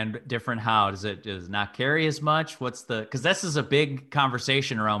 And different how? Does it not carry as much? Because this is a big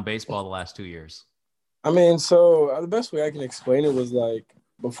conversation around baseball the last 2 years. I mean, so the best way I can explain it was like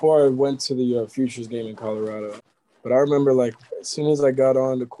before I went to the Futures game in Colorado. But I remember like as soon as I got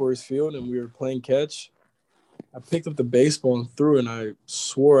on the Coors Field and we were playing catch, I picked up the baseball and threw it, and I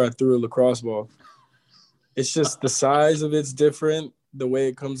swore I threw a lacrosse ball. It's just the size of it's different. The way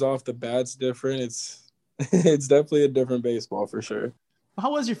it comes off the bat's different. It's definitely a different baseball for sure.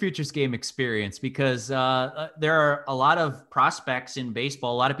 How was your Futures game experience? Because there are a lot of prospects in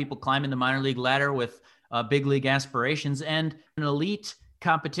baseball. A lot of people climbing the minor league ladder with big league aspirations, and an elite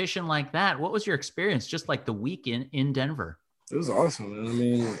competition like that. What was your experience just like the week in Denver? It was awesome, man. I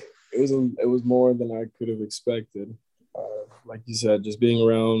mean, it was more than I could have expected. Like you said, just being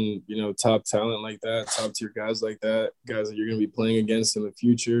around, you know, top talent like that, top tier guys like that, guys that you're going to be playing against in the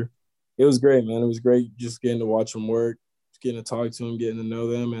future. It was great, man. It was great just getting to watch them work, getting to talk to them, getting to know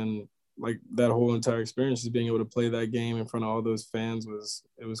them. And like that whole entire experience, just being able to play that game in front of all those fans was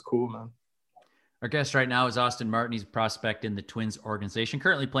cool, man. Our guest right now is Austin Martin. He's a prospect in the Twins organization,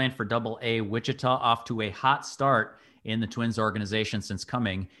 currently playing for Double A Wichita, off to a hot start in the Twins organization since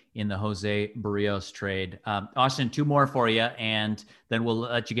coming in the Jose Barrios trade. Austin, two more for you, and then we'll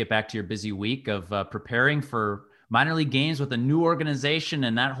let you get back to your busy week of preparing for minor league games with a new organization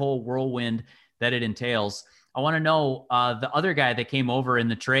and that whole whirlwind that it entails. I want to know the other guy that came over in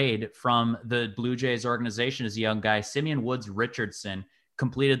the trade from the Blue Jays organization is a young guy, Simeon Woods Richardson,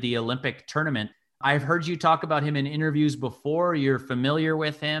 completed the Olympic tournament. I've heard you talk about him in interviews before. You're familiar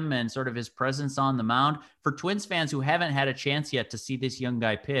with him and sort of his presence on the mound. For Twins fans who haven't had a chance yet to see this young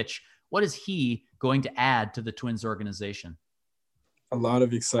guy pitch, what is he going to add to the Twins organization? A lot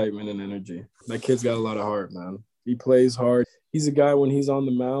of excitement and energy. That kid's got a lot of heart, man. He plays hard. He's a guy, when he's on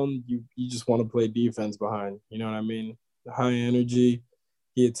the mound, you just want to play defense behind. You know what I mean? High energy.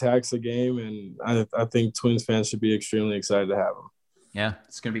 He attacks the game, and I think Twins fans should be extremely excited to have him. Yeah,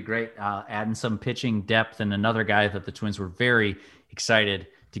 it's going to be great. Adding some pitching depth, and another guy that the Twins were very excited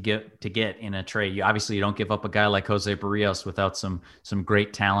to get in a trade. You don't give up a guy like Jose Barrios without some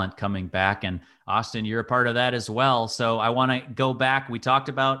great talent coming back. And Austin, you're a part of that as well. So I want to go back. We talked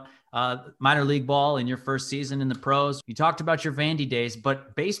about minor league ball in your first season in the pros. You talked about your Vandy days,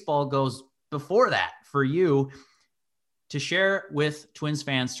 but baseball goes before that for you. To share with Twins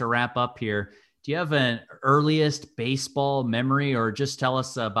fans to wrap up here, do you have an earliest baseball memory, or just tell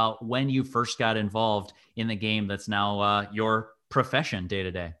us about when you first got involved in the game that's now your profession day to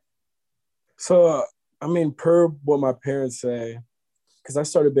day? So, I mean, per what my parents say, because I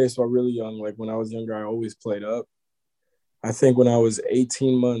started baseball really young. Like when I was younger, I always played up. I think when I was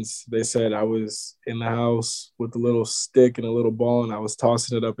 18 months, they said I was in the house with a little stick and a little ball, and I was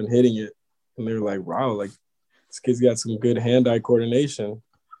tossing it up and hitting it. And they were like, wow, like this kid's got some good hand-eye coordination.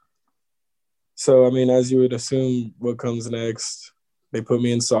 So, I mean, as you would assume, what comes next, they put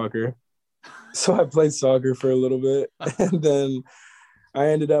me in soccer. So I played soccer for a little bit, and then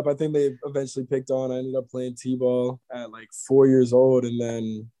I think they eventually picked on, I ended up playing T-ball at like 4 years old, and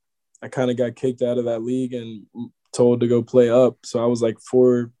then I kind of got kicked out of that league and told to go play up. So I was like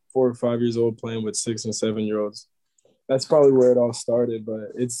four or 5 years old playing with 6 and 7 year olds. That's probably where it all started,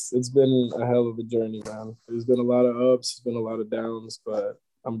 but it's been a hell of a journey, man. There's been a lot of ups, there's been a lot of downs, but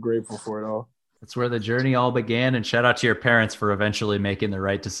I'm grateful for it all. That's where the journey all began, and shout out to your parents for eventually making the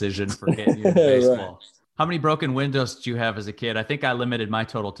right decision for getting you in baseball. Right. How many broken windows did you have as a kid? I think I limited my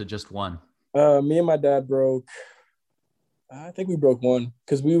total to just one. Me and my dad I think we broke one,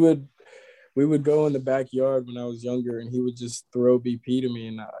 because we would go in the backyard when I was younger, and he would just throw BP to me,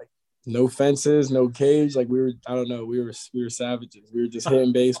 and no fences, no cage. Like we were savages. We were just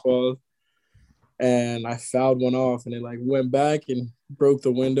hitting baseballs, and I fouled one off, and it like went back and broke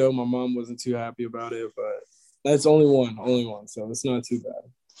the window. My mom wasn't too happy about it, but that's only one. So it's not too bad.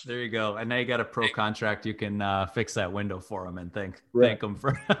 There you go. And now you got a pro contract. You can fix that window for him and thank him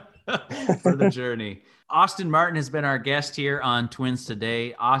for for the journey. Austin Martin has been our guest here on Twins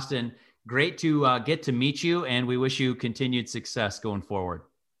Today. Austin, great to get to meet you, and we wish you continued success going forward.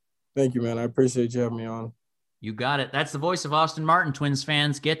 Thank you, man. I appreciate you having me on. You got it. That's the voice of Austin Martin. Twins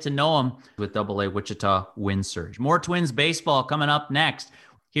fans, get to know him with AA Wichita Wind Surge. More Twins baseball coming up next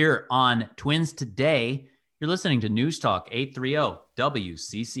here on Twins Today. You're listening to News Talk 830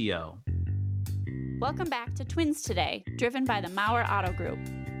 WCCO. Welcome back to Twins Today, driven by the Mauer Auto Group.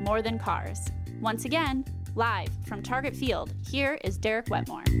 More than cars. Once again, live from Target Field, here is Derek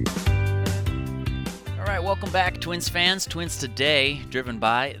Wetmore. All right, welcome back, Twins fans. Twins Today, driven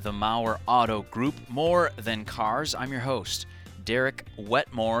by the Mauer Auto Group. More than cars. I'm your host, Derek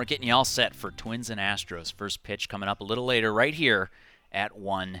Wetmore, getting you all set for Twins and Astros. First pitch coming up a little later right here at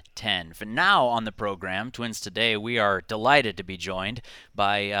 1:10. For now on the program, Twins Today, we are delighted to be joined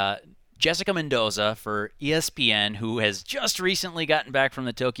by Jessica Mendoza for ESPN, who has just recently gotten back from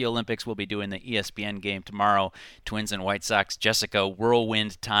the Tokyo Olympics. We'll be doing the ESPN game tomorrow, Twins and White Sox. Jessica,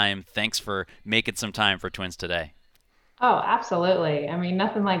 whirlwind time. Thanks for making some time for Twins Today. Oh, absolutely. I mean,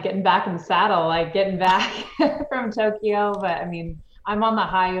 nothing like getting back in the saddle, like getting back from Tokyo. But I mean, I'm on the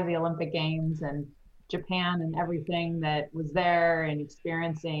high of the Olympic Games and Japan and everything that was there, and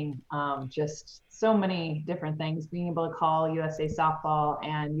experiencing just so many different things, being able to call USA softball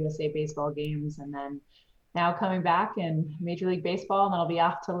and USA baseball games, and then now coming back in Major League Baseball, and then I'll be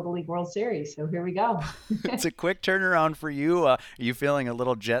off to Little League World Series. So here we go. It's a quick turnaround for you. Are you feeling a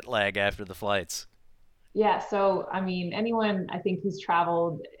little jet lag after the flights? Yeah. So, I mean, anyone I think who's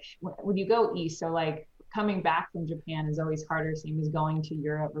traveled, when you go east, so like coming back from Japan is always harder, same as going to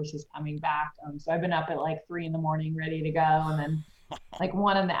Europe versus coming back. So I've been up at like 3 a.m, ready to go. And then like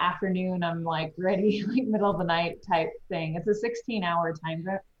 1 p.m, I'm like ready, like middle of the night type thing. It's a 16-hour time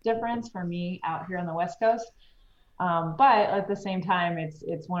difference for me out here on the West Coast. But at the same time,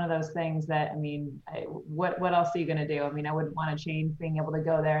 it's one of those things that, I mean, what else are you going to do? I mean, I wouldn't want to change being able to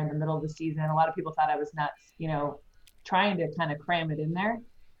go there in the middle of the season. A lot of people thought I was nuts, trying to kind of cram it in there.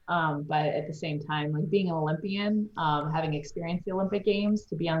 But at the same time, like being an Olympian, having experienced the Olympic Games,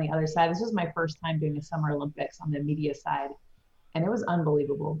 to be on the other side, this was my first time doing the Summer Olympics on the media side. And it was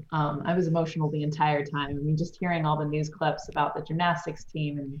unbelievable. I was emotional the entire time. I mean, just hearing all the news clips about the gymnastics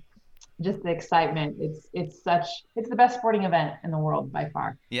team and just the excitement. It's the best sporting event in the world by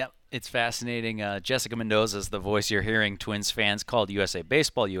far. Yep. It's fascinating. Jessica Mendoza is the voice you're hearing. Twins fans called USA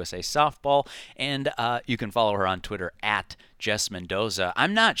Baseball, USA Softball, and you can follow her on Twitter at Jess Mendoza.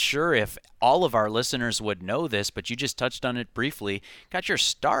 I'm not sure if all of our listeners would know this, but you just touched on it briefly. Got your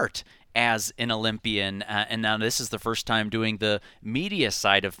start as an Olympian, and now this is the first time doing the media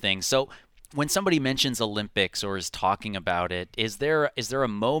side of things. So when somebody mentions Olympics or is talking about it, is there a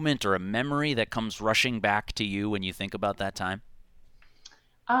moment or a memory that comes rushing back to you when you think about that time?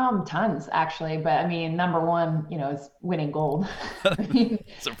 Tons actually, but I mean, number one, is winning gold. I mean,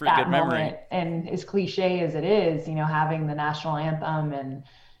 it's a pretty good memory. Moment, and as cliche as it is, having the national anthem and,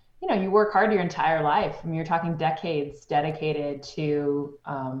 you work hard your entire life. I mean, you're talking decades dedicated to,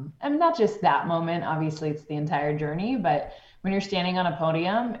 and not just that moment, obviously it's the entire journey, but when you're standing on a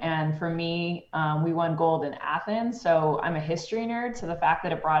podium, and for me, we won gold in Athens. So I'm a history nerd. So the fact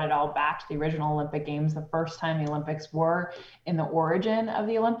that it brought it all back to the original Olympic Games, the first time the Olympics were in the origin of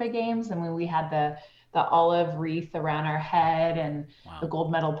the Olympic Games. And when we had the olive wreath around our head and the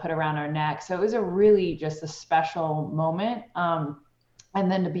gold medal put around our neck. So it was really just a special moment. And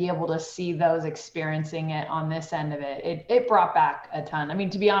then to be able to see those experiencing it on this end of it brought back a ton. I mean,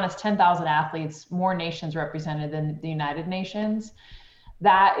 to be honest, 10,000 athletes, more nations represented than the United Nations.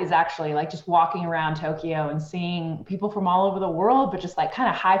 that is actually like just walking around Tokyo and seeing people from all over the world, but just like kind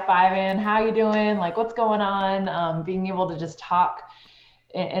of high-fiving, how you doing? Like, what's going on? Being able to just talk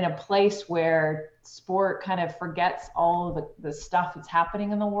in a place where sport kind of forgets all of the stuff that's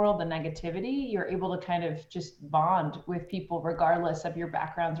happening in the world, the negativity. You're able to kind of just bond with people regardless of your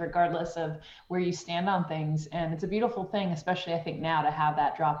backgrounds, regardless of where you stand on things. And it's a beautiful thing, especially I think now, to have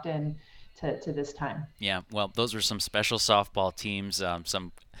that dropped in to this time. Yeah, well, those were some special softball teams,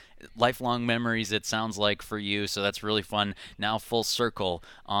 some lifelong memories, it sounds like, for you. So that's really fun. Now full circle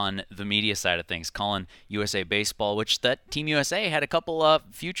on the media side of things, calling USA Baseball, which that Team USA had a couple of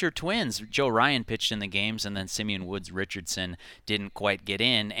future twins. Joe Ryan pitched in the games, and then Simeon Woods Richardson didn't quite get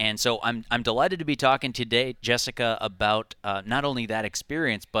in. And so I'm delighted to be talking today, Jessica, about not only that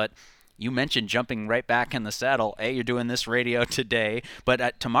experience, but you mentioned jumping right back in the saddle. You're doing this radio today,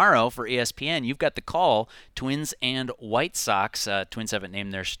 but tomorrow for ESPN, you've got the call, Twins and White Sox. Twins haven't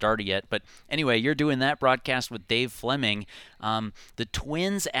named their starter yet, but anyway, you're doing that broadcast with Dave Fleming. The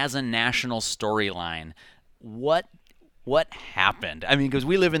Twins as a national storyline. What happened? I mean, because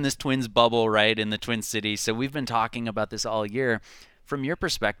we live in this Twins bubble, right, in the Twin Cities, so we've been talking about this all year. From your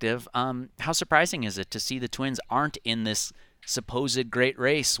perspective, how surprising is it to see the Twins aren't in this supposed great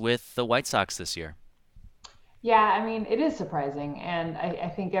race with the White Sox this year? Yeah, I mean, it is surprising. And I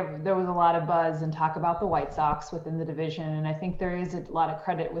think there was a lot of buzz and talk about the White Sox within the division. And I think there is a lot of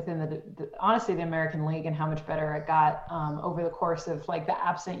credit within honestly, the American League and how much better it got over the course of like the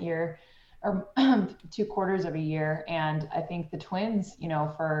absent year or 2 quarters of a year. And I think the Twins,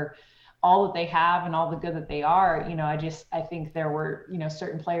 for all that they have and all the good that they are, I think there were,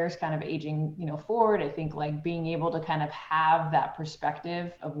 certain players kind of aging, forward. I think like being able to kind of have that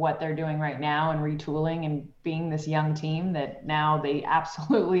perspective of what they're doing right now and retooling and being this young team that now they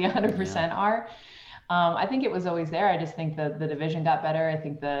absolutely 100% are. I think it was always there. I just think the division got better. I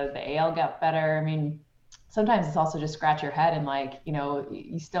think the AL got better. I mean, sometimes it's also just scratch your head and like,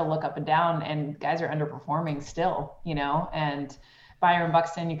 you still look up and down and guys are underperforming still, and Byron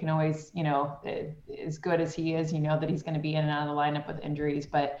Buxton, you can always, as good as he is, that he's going to be in and out of the lineup with injuries.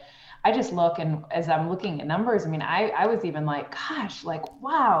 But I just look, and as I'm looking at numbers, I mean, I was even like, gosh, like,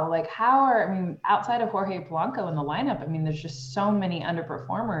 wow, like outside of Jorge Polanco in the lineup, I mean, there's just so many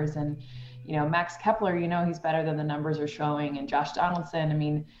underperformers. And, Max Kepler, he's better than the numbers are showing. And Josh Donaldson, I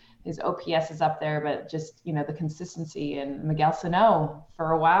mean, his OPS is up there, but just, the consistency. And Miguel Sano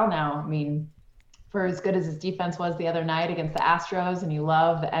for a while now, I mean, for as good as his defense was the other night against the Astros, and you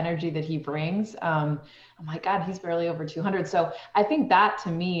love the energy that he brings. Oh my God, he's barely over 200. So I think that to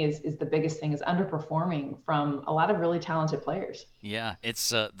me is the biggest thing, is underperforming from a lot of really talented players. Yeah, it's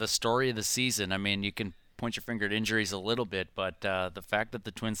the story of the season. I mean, you can point your finger at injuries a little bit, but the fact that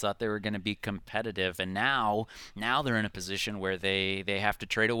the Twins thought they were going to be competitive, and now they're in a position where they have to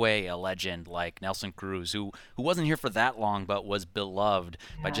trade away a legend like Nelson Cruz, who wasn't here for that long but was beloved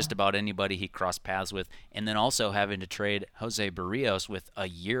by just about anybody he crossed paths with, and then also having to trade Jose Barrios with a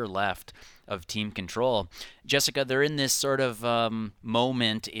year left of team control. Jessica, they're in this sort of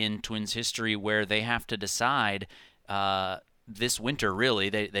moment in Twins history where they have to decide this winter, really.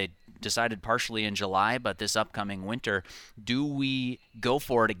 They decided partially in July, but this upcoming winter, do we go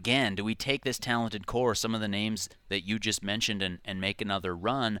for it again? Do we take this talented core, some of the names that you just mentioned, and make another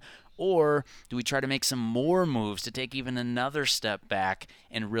run? Or do we try to make some more moves to take even another step back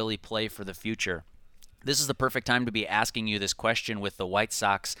and really play for the future? This is the perfect time to be asking you this question with the White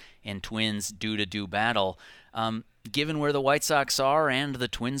Sox and Twins do-to-do battle. Given where the White Sox are and the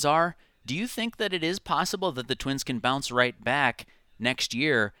Twins are, do you think that it is possible that the Twins can bounce right back next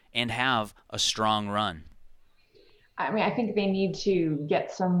year and have a strong run? I mean, I think they need to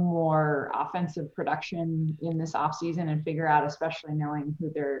get some more offensive production in this offseason and figure out, especially knowing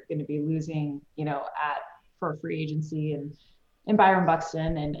who they're going to be losing, for free agency and Byron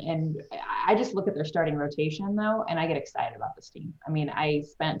Buxton. And I just look at their starting rotation, though, and I get excited about this team. I mean, I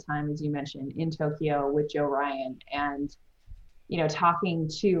spent time, as you mentioned, in Tokyo with Joe Ryan and, talking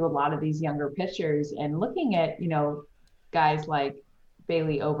to a lot of these younger pitchers and looking at, guys like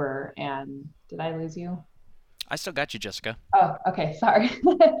Bailey Ober and did I lose you? I still got you, Jessica. Oh, okay. Sorry.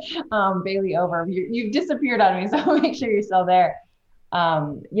 Bailey Ober, you've disappeared on me. So make sure you're still there.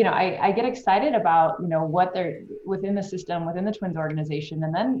 I get excited about, what they're within the system, within the Twins organization.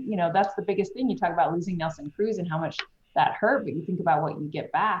 And then, that's the biggest thing. You talk about losing Nelson Cruz and how much that hurt, but you think about what you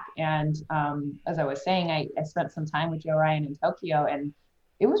get back. And as I was saying, I spent some time with Joe Ryan in Tokyo, and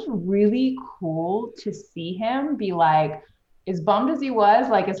it was really cool to see him be like, as bummed as he was,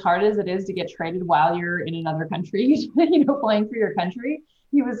 like as hard as it is to get traded while you're in another country, playing for your country,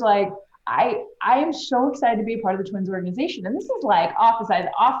 he was like, I am so excited to be a part of the Twins organization. And this is like off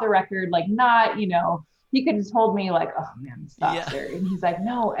the record, like not, he could have told me like, oh man, stop there. And he's like,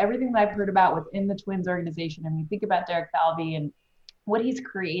 no, everything that I've heard about within the Twins organization. And you think about Derek Falvey and what he's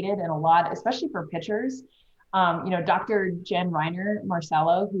created and a lot, especially for pitchers. Dr. Jen Reiner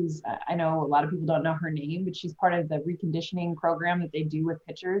Marcello, who's, I know a lot of people don't know her name, but she's part of the reconditioning program that they do with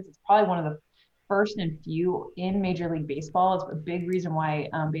pitchers. It's probably one of the first and few in Major League Baseball. It's a big reason why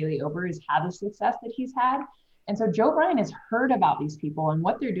Bailey Ober has had the success that he's had. And so Joe Ryan has heard about these people and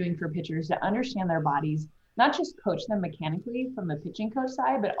what they're doing for pitchers to understand their bodies, not just coach them mechanically from the pitching coach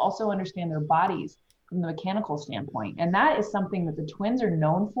side, but also understand their bodies from the mechanical standpoint. And that is something that the Twins are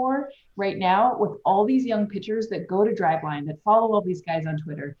known for right now with all these young pitchers that go to Driveline, that follow all these guys on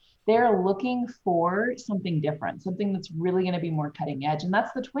Twitter. They're looking for something different, something that's really going to be more cutting edge. And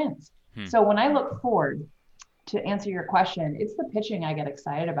that's the Twins. So when I look forward, to answer your question, it's the pitching I get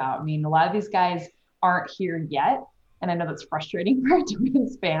excited about. I mean, a lot of these guys aren't here yet. And I know that's frustrating for a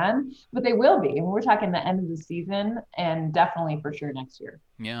Twins fan, but they will be. I mean, we're talking the end of the season and definitely for sure next year.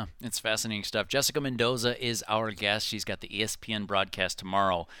 Yeah, it's fascinating stuff. Jessica Mendoza is our guest. She's got the ESPN broadcast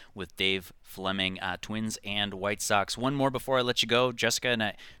tomorrow with Dave Fleming, Twins and White Sox. One more before I let you go, Jessica, and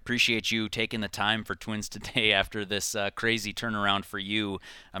I appreciate you taking the time for Twins Today after this crazy turnaround for you,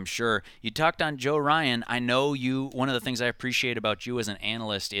 I'm sure. You talked on Joe Ryan. I know one of the things I appreciate about you as an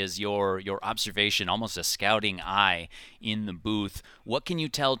analyst is your observation, almost a scouting eye in the booth. What can you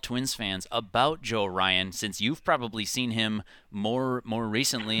tell Twins fans about Joe Ryan, since you've probably seen him more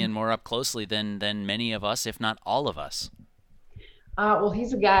recently and more up closely than many of us, if not all of us? Well,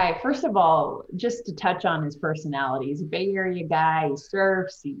 he's a guy, first of all, just to touch on his personality, he's a Bay Area guy. He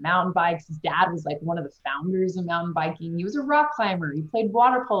surfs, he mountain bikes. His dad was like one of the founders of mountain biking. He was a rock climber. He played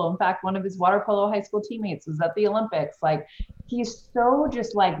water polo. In fact, one of his water polo high school teammates was at the Olympics. Like, he's so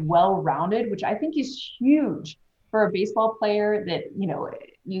just like well-rounded, which I think is huge for a baseball player that,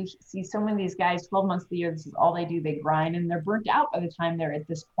 you see so many of these guys 12 months of the year, this is all they do. They grind and they're burnt out by the time they're at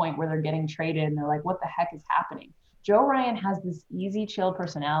this point where they're getting traded and they're like, what the heck is happening? Joe Ryan has this easy, chill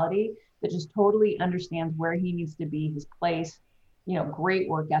personality that just totally understands where he needs to be, his place, great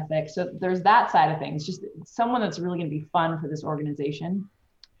work ethic. So there's that side of things, just someone that's really going to be fun for this organization.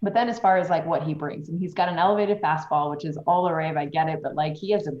 But then as far as like what he brings, and he's got an elevated fastball, which is all the rave, I get it, but like he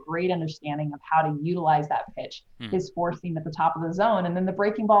has a great understanding of how to utilize that pitch, his four seam at the top of the zone, and then the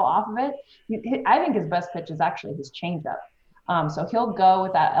breaking ball off of it. I think his best pitch is actually his changeup. So he'll go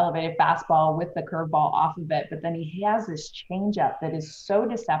with that elevated fastball with the curveball off of it, but then he has this changeup that is so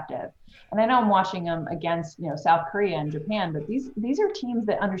deceptive. And I know I'm watching him against, South Korea and Japan, but these are teams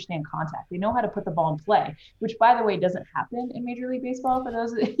that understand contact. They know how to put the ball in play, which, by the way, doesn't happen in Major League Baseball. For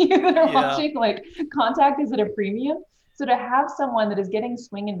those of you that are watching, like, contact is at a premium. So to have someone that is getting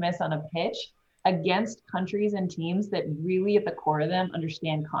swing and miss on a pitch against countries and teams that really at the core of them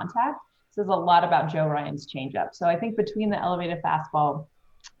understand contact says a lot about Joe Ryan's changeup. So I think between the elevated fastball,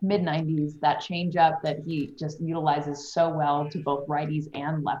 mid-90s, that changeup that he just utilizes so well to both righties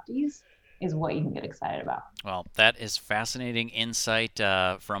and lefties is what you can get excited about. Well, that is fascinating insight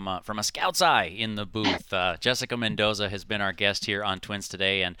from a scout's eye in the booth. Jessica Mendoza has been our guest here on Twins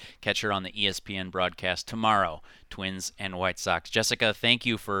Today, and catch her on the ESPN broadcast tomorrow, Twins and White Sox. Jessica, thank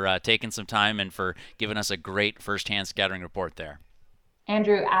you for taking some time and for giving us a great firsthand scouting report there.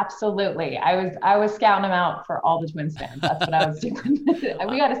 Andrew, absolutely. I was scouting them out for all the Twins fans. That's what I was doing.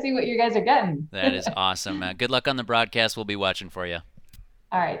 We got to see what you guys are getting. That is awesome. Good luck on the broadcast. We'll be watching for you.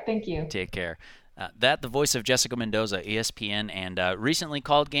 All right. Thank you. Take care. The voice of Jessica Mendoza, ESPN, and recently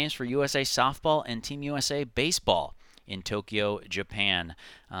called games for USA Softball and Team USA Baseball in Tokyo, Japan.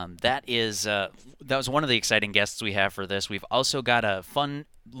 That was one of the exciting guests we have for this. We've also got a fun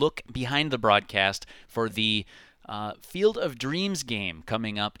look behind the broadcast for the Field of Dreams game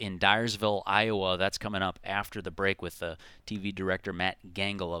coming up in Dyersville, Iowa. That's coming up after the break with the TV director Matt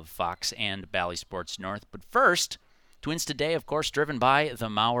Gangle of Fox and Bally Sports North. But first, Twins Today, of course, driven by the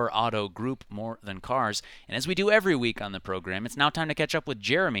Mauer Auto Group, more than cars. And as we do every week on the program, it's now time to catch up with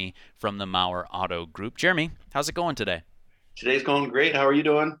Jeremy from the Mauer Auto Group. Jeremy, how's it going today? Today's going great. How are you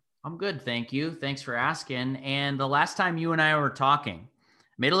doing? I'm good, thank you. Thanks for asking. And the last time you and I were talking,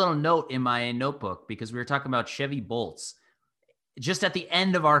 made a little note in my notebook because we were talking about Chevy Bolts just at the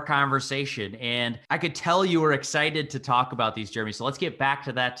end of our conversation. And I could tell you were excited to talk about these, Jeremy. So let's get back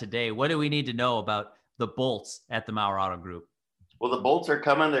to that today. What do we need to know about the Bolts at the Mauer Auto Group? Well, the Bolts are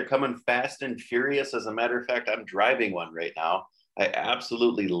coming. They're coming fast and furious. As a matter of fact, I'm driving one right now. I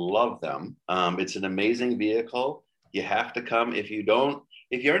absolutely love them. It's an amazing vehicle. You have to come. If you don't,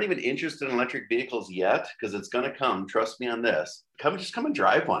 if you aren't even interested in electric vehicles yet, because it's going to come, trust me on this, come and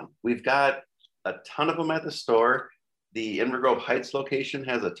drive one. We've got a ton of them at the store. The Inver Grove Heights location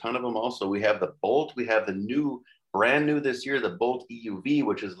has a ton of them also. We have the Bolt. We have the brand new this year, the Bolt EUV,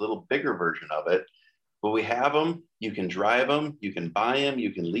 which is a little bigger version of it. But we have them. You can drive them. You can buy them.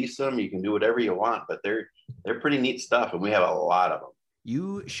 You can lease them. You can do whatever you want. But they're pretty neat stuff, and we have a lot of them.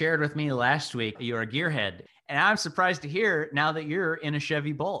 You shared with me last week you're a gearhead, and I'm surprised to hear now that you're in a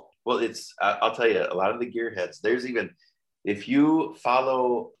Chevy Bolt. Well, I'll tell you, a lot of the gearheads, there's even, if you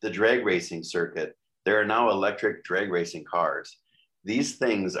follow the drag racing circuit, there are now electric drag racing cars. These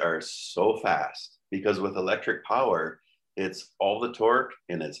things are so fast because with electric power, it's all the torque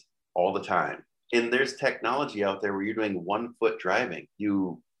and it's all the time. And there's technology out there where you're doing 1 foot driving.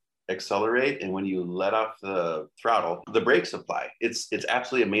 You accelerate, and when you let off the throttle, the brakes apply. It's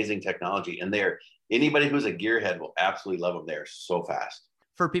absolutely amazing technology. And anybody who's a gearhead will absolutely love them. They're so fast.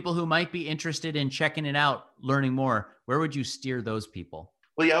 For people who might be interested in checking it out, learning more, where would you steer those people?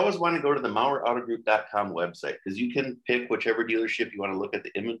 Well, you always want to go to the MauerAutoGroup.com website because you can pick whichever dealership you want to look at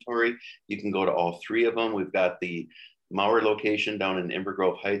the inventory. You can go to all 3 of them. We've got the Mauer location down in Inver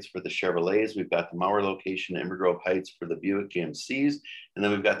Grove Heights for the Chevrolets. We've got the Mauer location in Inver Grove Heights for the Buick GMCs. And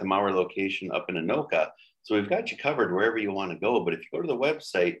then we've got the Mauer location up in Anoka. So we've got you covered wherever you want to go. But if you go to the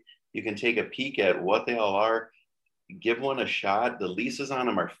website, you can take a peek at what they all are, give one a shot. The leases on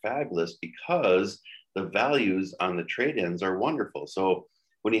them are fabulous because the values on the trade-ins are wonderful. So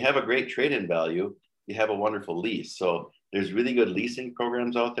when you have a great trade-in value, you have a wonderful lease. So there's really good leasing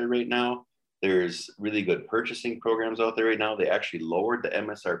programs out there right now. There's really good purchasing programs out there right now. They actually lowered the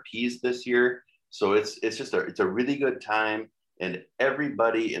MSRPs this year. So it's a really good time. And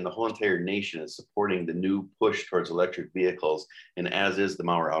everybody in the whole entire nation is supporting the new push towards electric vehicles, and as is the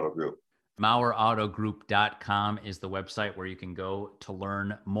Mauer Auto Group. MauerAutoGroup.com is the website where you can go to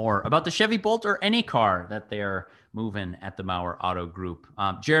learn more about the Chevy Bolt or any car that they're moving at the Mauer Auto Group.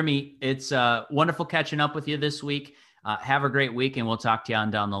 Jeremy, it's wonderful catching up with you this week. Have a great week, and we'll talk to you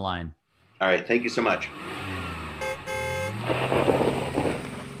on down the line. All right. Thank you so much.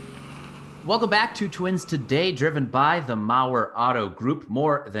 Welcome back to Twins Today, driven by the Mauer Auto Group,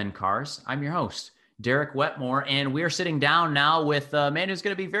 more than cars. I'm your host, Derek Wetmore, and we are sitting down now with a man who's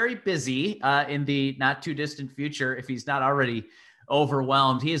going to be very busy in the not too distant future, if he's not already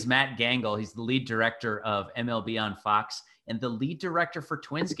overwhelmed. He is Matt Gangle. He's the lead director of MLB on Fox and the lead director for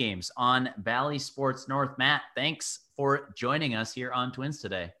Twins games on Bally Sports North. Matt, thanks for joining us here on Twins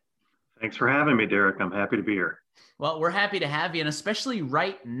Today. Thanks for having me, Derek. I'm happy to be here. Well, we're happy to have you, and especially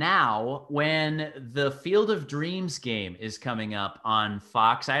right now when the Field of Dreams game is coming up on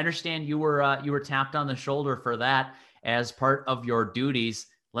Fox. I understand you were tapped on the shoulder for that as part of your duties.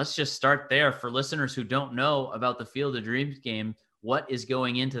 Let's just start there. For listeners who don't know about the Field of Dreams game, what is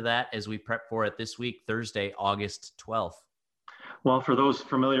going into that as we prep for it this week, Thursday, August 12th? Well, for those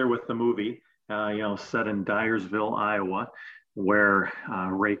familiar with the movie, set in Dyersville, Iowa, where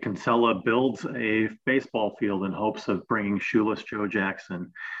Ray Kinsella builds a baseball field in hopes of bringing shoeless Joe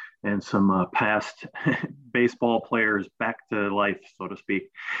Jackson and some past baseball players back to life, so to speak.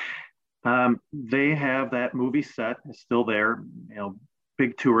 They have that movie set. It's still there,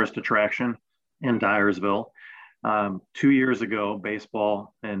 big tourist attraction in Dyersville. 2 years ago,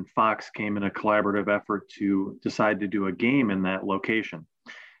 baseball and Fox came in a collaborative effort to decide to do a game in that location.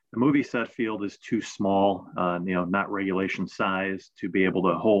 The movie set field is too small, not regulation size to be able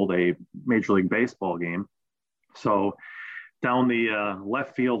to hold a Major League Baseball game. So down the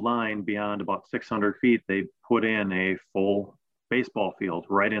left field line beyond about 600 feet, they put in a full baseball field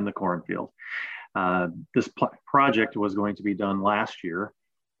right in the cornfield. This project was going to be done last year,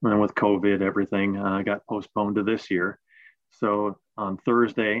 and with COVID, everything got postponed to this year. So on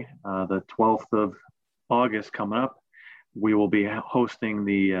Thursday, the 12th of August coming up, we will be hosting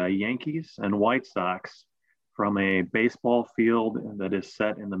the Yankees and White Sox from a baseball field that is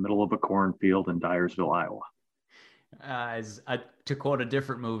set in the middle of a cornfield in Dyersville, Iowa. To quote a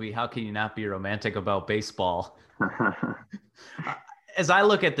different movie, how can you not be romantic about baseball? As I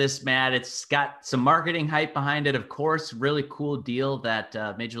look at this, Matt, it's got some marketing hype behind it. Of course, really cool deal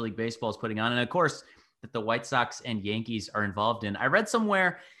that Major League Baseball is putting on. And of course, that the White Sox and Yankees are involved in. I read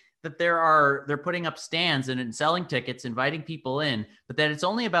somewhere that they're putting up stands and selling tickets, inviting people in, but that it's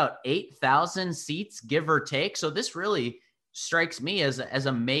only about 8,000 seats, give or take. So this really strikes me as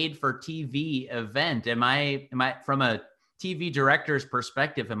a made for TV event. Am I from a TV director's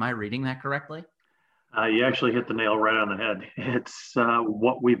perspective, am I reading that correctly? You actually hit the nail right on the head. It's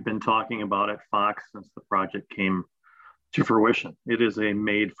what we've been talking about at Fox since the project came to fruition. It is a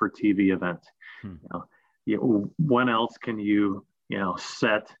made for TV event. When else can you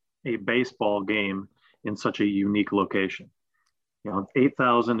set a baseball game in such a unique location.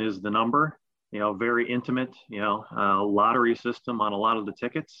 8,000 is the number, very intimate, lottery system on a lot of the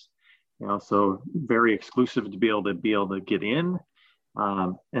tickets, so very exclusive to be able to get in.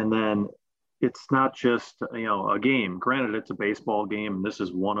 And then it's not just, a game. Granted, it's a baseball game, and this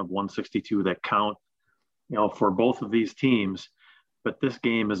is one of 162 that count, for both of these teams. But this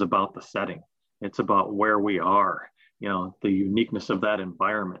game is about the setting. It's about where we are, the uniqueness of that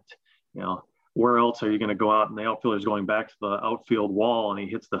environment. Where else are you going to go out, and the outfielder's going back to the outfield wall, and he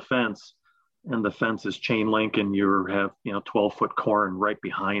hits the fence, and the fence is chain link, and you have 12-foot corn right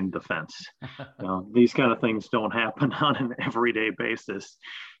behind the fence. These kind of things don't happen on an everyday basis.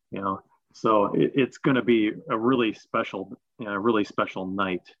 So it's going to be a really special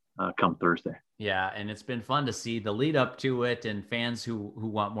night come Thursday. Yeah, and it's been fun to see the lead up to it, and fans who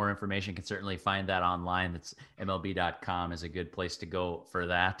want more information can certainly find that online. That's MLB.com is a good place to go for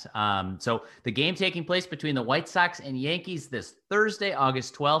that. So the game taking place between the White Sox and Yankees this Thursday,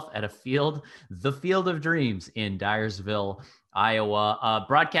 August 12th at the Field of Dreams in Dyersville, Iowa.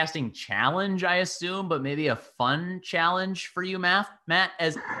 Broadcasting challenge, I assume, but maybe a fun challenge for you, Matt,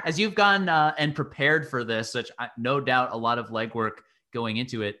 as you've gone and prepared for this, which no doubt a lot of legwork going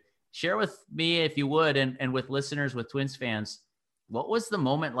into it. Share with me, if you would, and with listeners, with Twins fans, what was the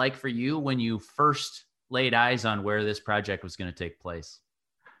moment like for you when you first laid eyes on where this project was going to take place?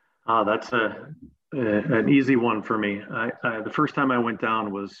 That's an easy one for me. The first time I went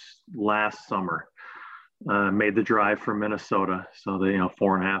down was last summer. Made the drive from Minnesota, so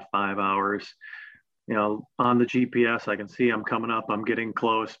 4.5, 5 hours. On the GPS, I can see I'm coming up. I'm getting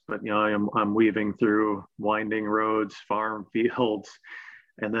close, but I'm weaving through winding roads, farm fields.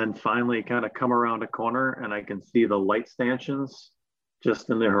 And then finally kind of come around a corner, and I can see the light stanchions just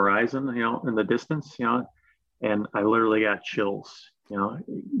in the horizon, in the distance, and I literally got chills,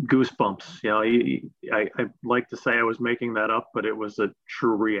 goosebumps. I like to say I was making that up, but it was a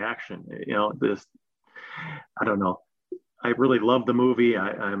true reaction. I don't know. I really love the movie.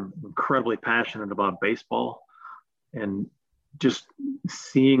 I'm incredibly passionate about baseball, and just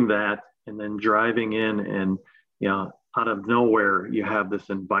seeing that, and then driving in, and out of nowhere, you have this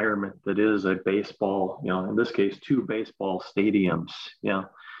environment that is a baseball, in this case, 2 baseball stadiums.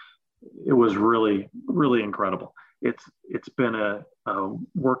 It was really, really incredible. It's been a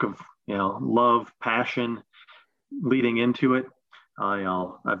work of, love, passion leading into it.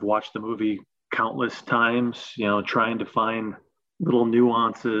 I've watched the movie countless times, trying to find little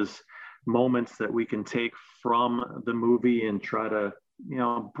nuances, moments that we can take from the movie and try to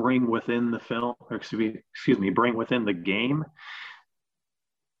bring within the film, or bring within the game.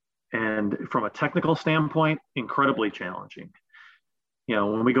 And from a technical standpoint, incredibly challenging.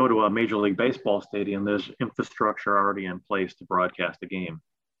 When we go to a Major League Baseball stadium, there's infrastructure already in place to broadcast a game.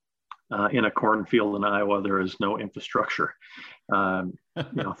 In a cornfield in Iowa, there is no infrastructure.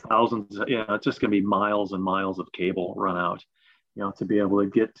 Thousands, it's just going to be miles and miles of cable run out, to be able to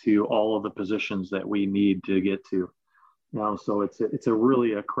get to all of the positions that we need to get to. So it's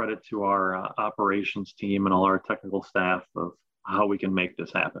really a credit to our operations team and all our technical staff of how we can make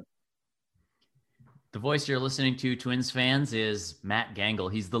this happen. The voice you're listening to, Twins fans, is Matt Gangle.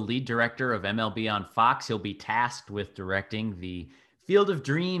 He's the lead director of MLB on Fox. He'll be tasked with directing the Field of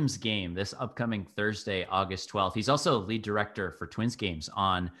Dreams game this upcoming Thursday, August 12th. He's also lead director for Twins games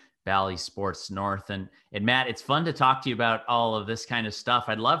on Bally Sports North. And Matt, it's fun to talk to you about all of this kind of stuff.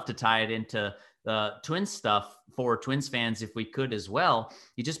 I'd love to tie it into the Twins stuff for Twins fans if we could as well.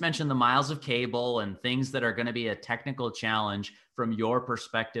 You just mentioned the miles of cable and things that are going to be a technical challenge from your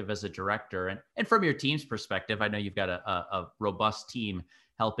perspective as a director and from your team's perspective. I know you've got a robust team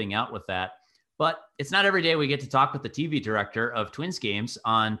helping out with that, but it's not every day we get to talk with the TV director of Twins games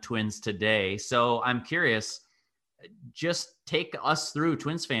on Twins Today. So I'm curious, just take us through,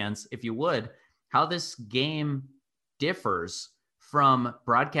 Twins fans, if you would, how this game differs from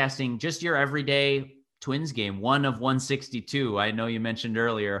broadcasting just your everyday Twins game, one of 162. I know you mentioned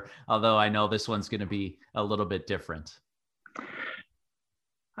earlier, although I know this one's going to be a little bit different.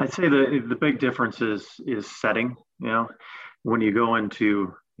 I'd say the big difference is setting. When you go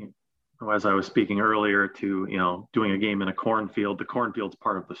into, as I was speaking earlier, to doing a game in a cornfield, the cornfield's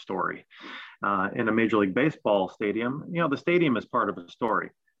part of the story. In a Major League Baseball stadium, the stadium is part of a story.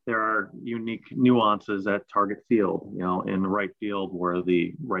 There are unique nuances at Target Field, in right field, where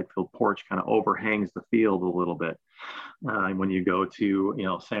the right field porch kind of overhangs the field a little bit. And when you go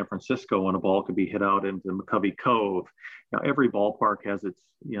to, San Francisco, when a ball could be hit out into McCovey Cove, every ballpark has its,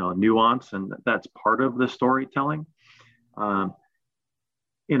 nuance, and that's part of the storytelling.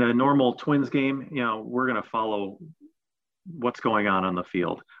 In a normal Twins game, we're going to follow what's going on the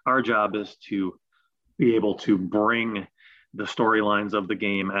field. Our job is to be able to bring the storylines of the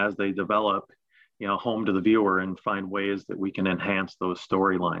game as they develop, home to the viewer and find ways that we can enhance those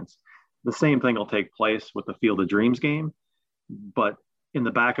storylines. The same thing will take place with the Field of Dreams game, but in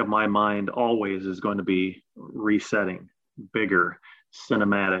the back of my mind always is going to be resetting, bigger,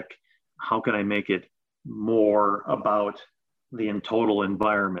 cinematic. How can I make it more about the in total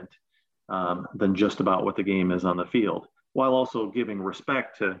environment than just about what the game is on the field, while also giving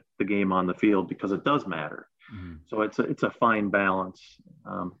respect to the game on the field, because it does matter. Mm-hmm. So it's a fine balance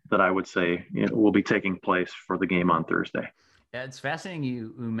that I would say will be taking place for the game on Thursday. Yeah, it's fascinating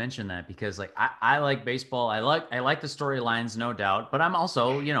you mentioned that, because like I like baseball. I like the storylines, no doubt, but I'm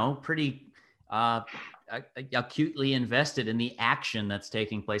also, pretty acutely invested in the action that's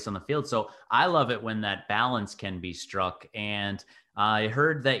taking place on the field. So I love it when that balance can be struck. And I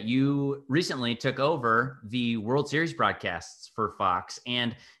heard that you recently took over the World Series broadcasts for Fox.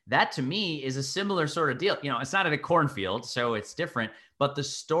 And that to me is a similar sort of deal. It's not at a cornfield, so it's different, but the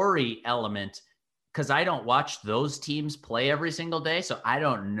story element, because I don't watch those teams play every single day, so I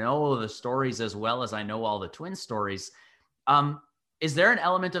don't know the stories as well as I know all the Twins stories. Is there an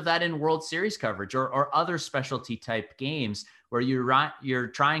element of that in World Series coverage or other specialty type games where you're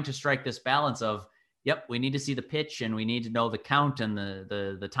trying to strike this balance of, yep, we need to see the pitch and we need to know the count and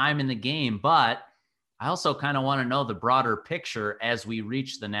the time in the game, but I also kind of want to know the broader picture as we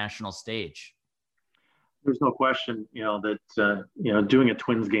reach the national stage? There's no question, that doing a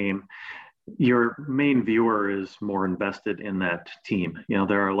Twins game, your main viewer is more invested in that team.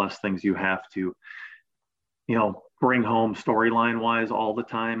 There are less things you have to, bring home storyline wise all the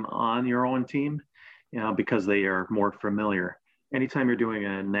time on your own team, because they are more familiar. Anytime you're doing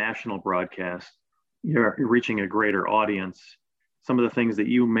a national broadcast, you're reaching a greater audience. Some of the things that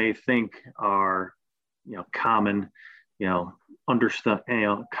you may think are, common,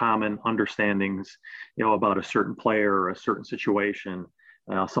 common understandings, about a certain player or a certain situation,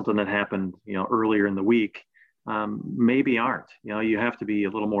 something that happened, earlier in the week, maybe aren't. You have to be a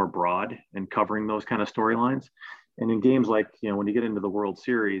little more broad in covering those kind of storylines. And in games like, when you get into the World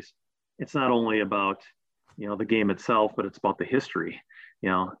Series, it's not only about, the game itself, but it's about the history,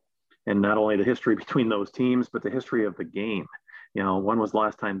 and not only the history between those teams, but the history of the game. When was the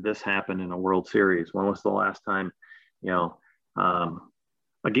last time this happened in a World Series? When was the last time,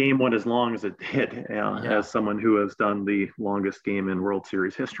 a game went as long as it did, as someone who has done the longest game in World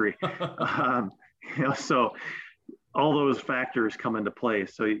Series history. So all those factors come into play.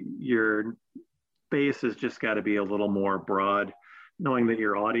 So your base has just got to be a little more broad, knowing that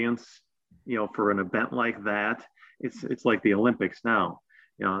your audience, for an event like that, it's like the Olympics now.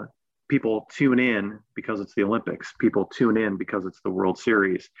 People tune in because it's the Olympics. People tune in because it's the World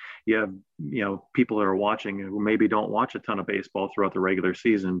Series. You have, people that are watching who maybe don't watch a ton of baseball throughout the regular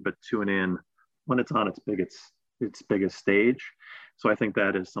season, but tune in when it's on its biggest stage. So I think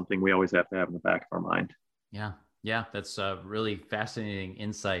that is something we always have to have in the back of our mind. Yeah, that's a really fascinating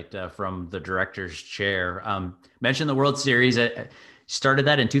insight from the director's chair. Mentioned the World Series. Started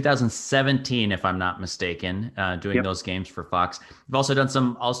that in 2017, if I'm not mistaken, doing those games for Fox. You've also done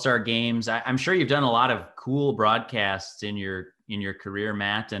some All-Star games. I'm sure you've done a lot of cool broadcasts in your career,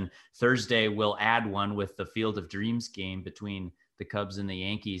 Matt. And Thursday we'll add one with the Field of Dreams game between the Cubs and the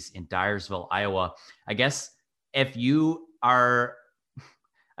Yankees in Dyersville, Iowa. I guess if you are,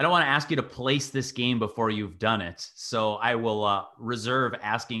 I don't want to ask you to place this game before you've done it. So I will reserve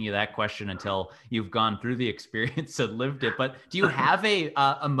asking you that question until you've gone through the experience and lived it. But do you have a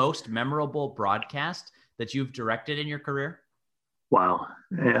most memorable broadcast that you've directed in your career? Wow.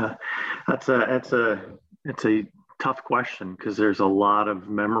 Yeah, it's a tough question, because there's a lot of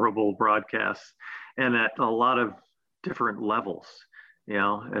memorable broadcasts and at a lot of different levels,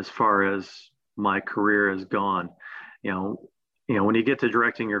 as far as my career has gone. When you get to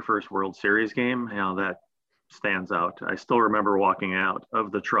directing your first World Series game, that stands out. I still remember walking out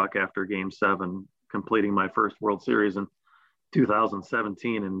of the truck after Game 7, completing my first World Series in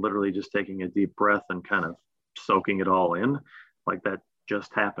 2017, and literally just taking a deep breath and kind of soaking it all in, like that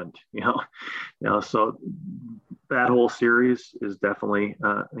just happened. So that whole series is definitely,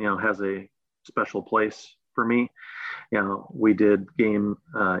 has a special place for me. We did game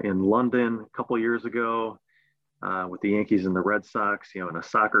in London a couple years ago. With the Yankees and the Red Sox, in a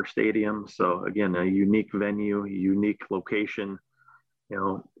soccer stadium. So again, a unique venue, unique location,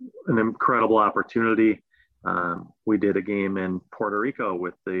 an incredible opportunity. We did a game in Puerto Rico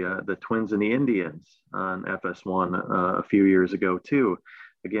with the Twins and the Indians on FS1 a few years ago too.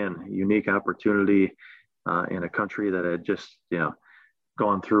 Again, unique opportunity in a country that had just,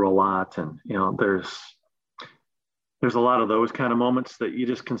 gone through a lot. And, there's a lot of those kind of moments that you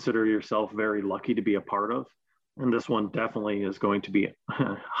just consider yourself very lucky to be a part of. And this one definitely is going to be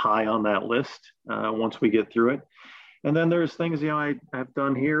high on that list once we get through it. And then there's things, I've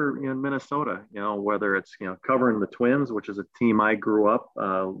done here in Minnesota, whether it's, covering the Twins, which is a team I grew up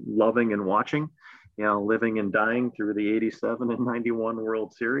loving and watching, living and dying through the 87 and 91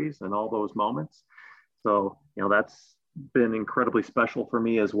 World Series and all those moments. So, that's been incredibly special for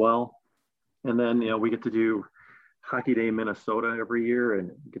me as well. And then, we get to do Hockey Day Minnesota every year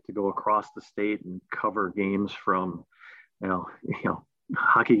and get to go across the state and cover games from,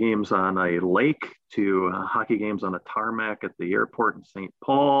 hockey games on a lake to hockey games on a tarmac at the airport in St.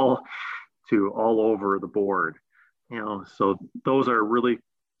 Paul to all over the board. So those are really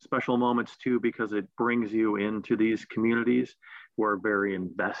special moments too, because it brings you into these communities who are very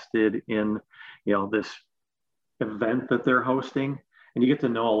invested in, this event that they're hosting. And you get to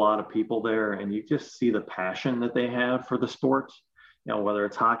know a lot of people there, and you just see the passion that they have for the sport, whether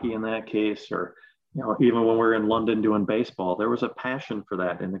it's hockey in that case, or, even when we were in London doing baseball, there was a passion for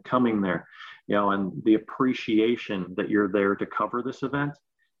that and the coming there, and the appreciation that you're there to cover this event.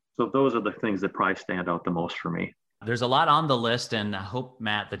 So those are the things that probably stand out the most for me. There's a lot on the list, and I hope,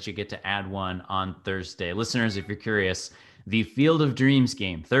 Matt, that you get to add one on Thursday. Listeners, if you're curious, the Field of Dreams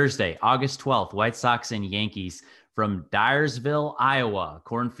game, Thursday, August 12th, White Sox and Yankees from Dyersville, Iowa,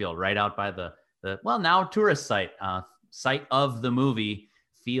 cornfield right out by the now tourist site of the movie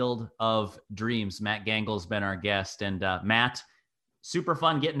Field of Dreams. Matt Gangle's been our guest. And Matt, super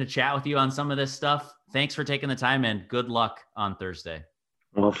fun getting to chat with you on some of this stuff. Thanks for taking the time, and good luck on Thursday.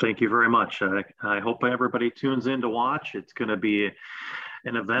 Well, thank you very much. I hope everybody tunes in to watch. It's going to be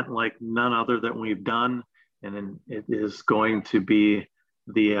an event like none other that we've done. And it is going to be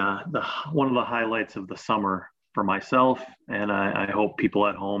the one of the highlights of the summer for myself, and I hope people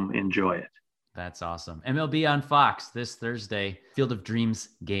at home enjoy it. That's awesome. MLB on Fox this Thursday, Field of Dreams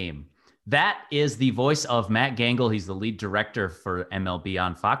game. That is the voice of Matt Gangle. He's the lead director for MLB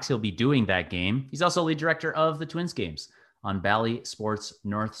on Fox. He'll be doing that game. He's also lead director of the Twins games on Bally Sports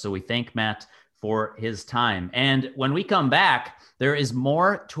North. So we thank Matt for his time. And when we come back, there is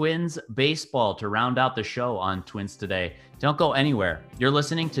more Twins baseball to round out the show on Twins Today. Don't go anywhere. You're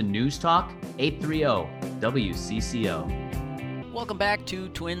listening to News Talk 830 WCCO. Welcome back to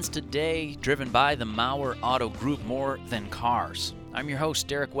Twins Today, driven by the Mauer Auto Group, more than cars. I'm your host,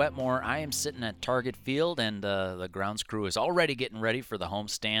 Derek Wetmore. I am sitting at Target Field, and the grounds crew is already getting ready for the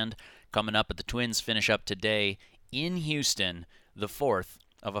homestand coming up. But the Twins finish up today in Houston, the fourth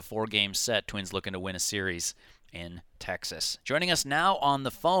of a 4-game set. Twins looking to win a series in Texas. Joining us now on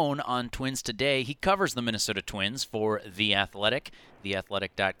the phone on Twins Today, he covers the Minnesota Twins for The Athletic.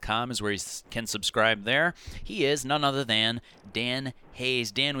 TheAthletic.com is where you can subscribe there. He is none other than Dan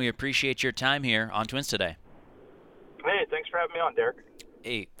Hayes. Dan, we appreciate your time here on Twins Today. Hey, thanks for having me on, Derek.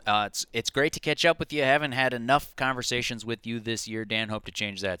 Hey, it's great to catch up with you. I haven't had enough conversations with you this year, Dan. Hope to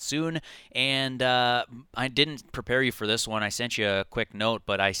change that soon. And I didn't prepare you for this one. I sent you a quick note,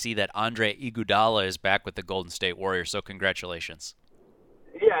 but I see that Andre Iguodala is back with the Golden State Warriors, so congratulations.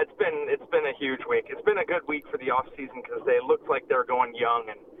 Yeah, it's been a huge week. It's been a good week for the off season because they looked like they were going young,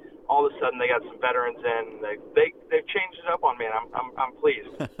 and all of a sudden they got some veterans in. They've changed it up on me, and I'm pleased.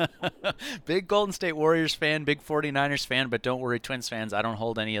 Big Golden State Warriors fan, big 49ers fan, but don't worry, Twins fans, I don't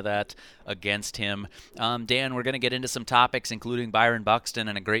hold any of that against him. Dan, we're going to get into some topics, including Byron Buxton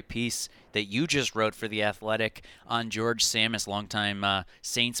and a great piece that you just wrote for The Athletic on George Samus, longtime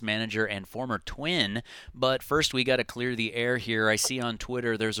Saints manager and former Twin. But first, we got to clear the air here. I see on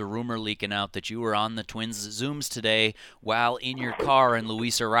Twitter there's a rumor leaking out that you were on the Twins Zooms today while in your car, and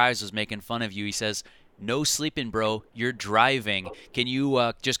Luis Ariz was making fun of you. He says, "No sleeping, bro. You're driving." Can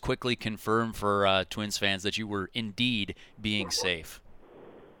you just quickly confirm for Twins fans that you were indeed being safe?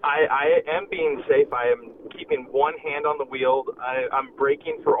 I am being safe. I am keeping one hand on the wheel. I'm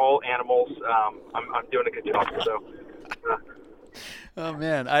braking for all animals. I'm doing a good job. So. Oh,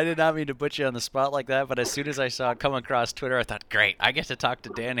 man, I did not mean to put you on the spot like that, but as soon as I saw it come across Twitter, I thought, great, I get to talk to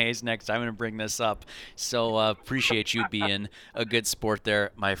Dan Hayes next. I'm going to bring this up. So appreciate you being a good sport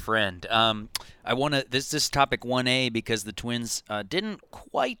there, my friend. I want to this topic 1A because the Twins didn't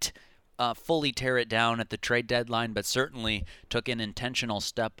quite fully tear it down at the trade deadline, but certainly took an intentional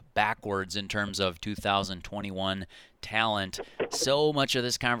step backwards in terms of 2021 talent. So much of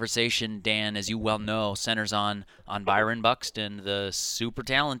this conversation, Dan, as you well know, centers on Byron Buxton, the super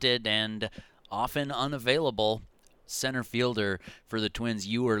talented and often unavailable center fielder for the Twins.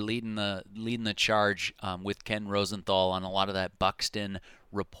 You are leading the charge with Ken Rosenthal on a lot of that Buxton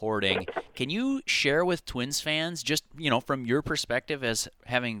reporting. Can you share with Twins fans, just from your perspective as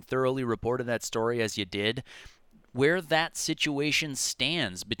having thoroughly reported that story as you did, where that situation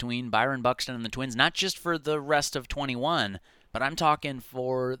stands between Byron Buxton and the Twins, not just for the rest of 21, but I'm talking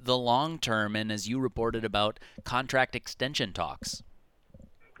for the long term, and as you reported about contract extension talks.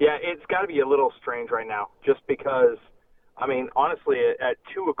 Yeah, it's got to be a little strange right now, just because, I mean, honestly, at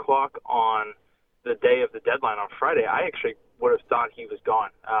 2 o'clock on the day of the deadline on Friday, I actually would have thought he was gone.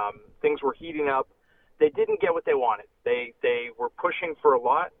 Things were heating up. They didn't get what they wanted. They were pushing for a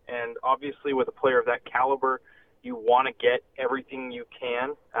lot, and obviously with a player of that caliber, you want to get everything you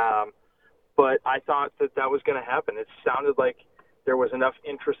can. But I thought that was going to happen. It sounded like there was enough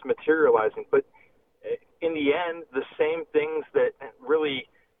interest materializing. But in the end, the same things that really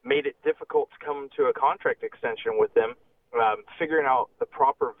made it difficult to come to a contract extension with them, figuring out the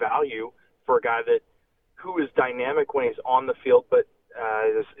proper value for a guy who is dynamic when he's on the field, but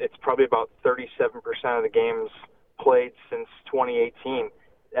it's probably about 37% of the games played since 2018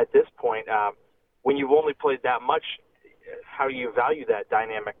 at this point. When you've only played that much, how do you value that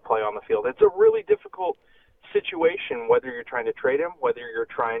dynamic play on the field? It's a really difficult situation, whether you're trying to trade him, whether you're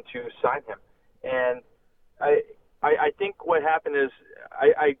trying to sign him. And I think what happened is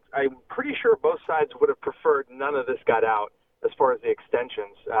I'm pretty sure both sides would have preferred none of this got out as far as the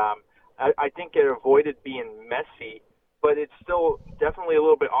extensions. I think it avoided being messy, but it's still definitely a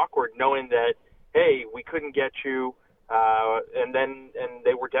little bit awkward knowing that, hey, we couldn't get you, and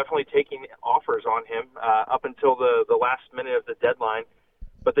they were definitely taking offers on him up until the last minute of the deadline,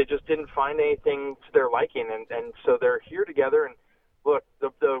 but they just didn't find anything to their liking, and so they're here together. And look,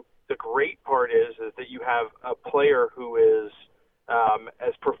 the great part is that you have a player who is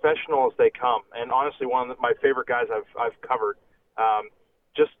as professional as they come, and honestly one of my favorite guys I've covered.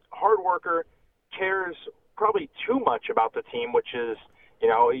 Just hard worker, cares probably too much about the team, which is,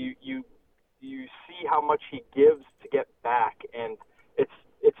 you see how much he gives to get back, and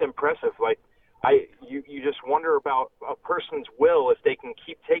it's impressive. Like you just wonder about a person's will if they can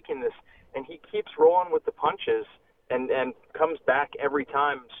keep taking this, and he keeps rolling with the punches and comes back every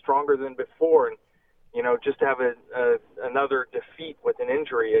time stronger than before. And just to have another defeat with an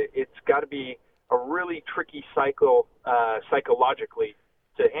injury, it's got to be a really tricky cycle psychologically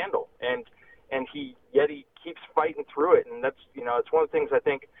to handle, and he keeps fighting through it, and that's it's one of the things I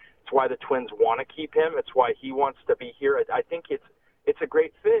think it's why the Twins want to keep him. It's why he wants to be here. I think it's a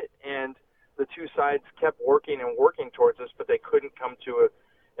great fit, and the two sides kept working towards this, but they couldn't come to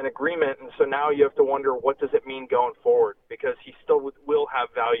an agreement, and so now you have to wonder, what does it mean going forward, because he still will have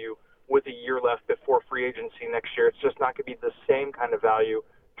value with a year left before free agency next year. It's just not going to be the same kind of value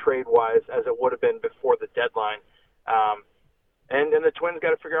trade-wise as it would have been before the deadline. And the Twins got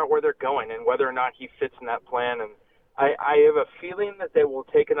to figure out where they're going and whether or not he fits in that plan. And I have a feeling that they will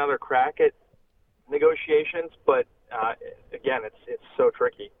take another crack at negotiations, but again, it's so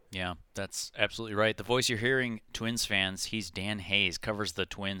tricky. Yeah, that's absolutely right. The voice you're hearing, Twins fans, he's Dan Hayes, covers the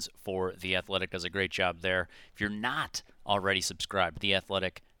Twins for The Athletic, does a great job there. If you're not already subscribed,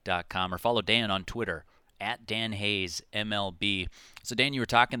 theathletic.com, or follow Dan on Twitter, at Dan Hayes, MLB. So, Dan, you were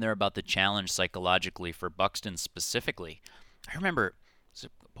talking there about the challenge psychologically for Buxton specifically. I remember,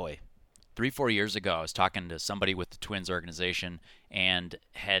 3-4 years ago, I was talking to somebody with the Twins organization and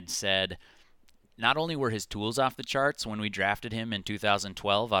had said not only were his tools off the charts when we drafted him in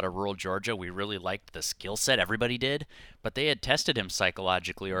 2012 out of rural Georgia, we really liked the skill set, everybody did, but they had tested him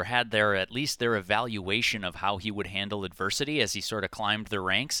psychologically or had at least their evaluation of how he would handle adversity as he sort of climbed the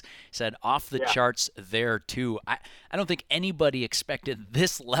ranks. Said off the charts there too. I don't think anybody expected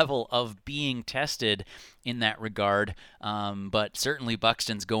this level of being tested in that regard, but certainly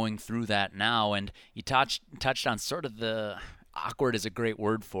Buxton's going through that now, and you touched on sort of the awkward is a great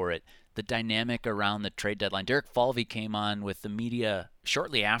word for it, the dynamic around the trade deadline. Derek Falvey came on with the media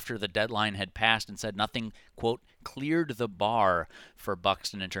shortly after the deadline had passed and said nothing, quote, cleared the bar for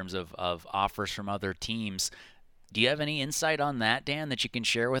Buxton in terms of offers from other teams. Do you have any insight on that, Dan, that you can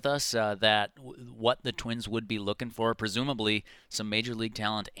share with us, that what the Twins would be looking for? Presumably some major league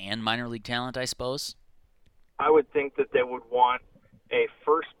talent and minor league talent, I suppose? I would think that they would want a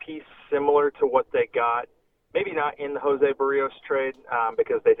first piece similar to what they got. Maybe not in the Jose Barrios trade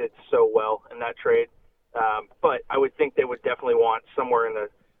because they did so well in that trade. But I would think they would definitely want somewhere in the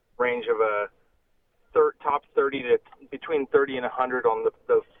range of a top 30 to between 30 and 100 on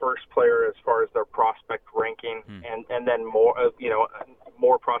the first player as far as their prospect ranking, and then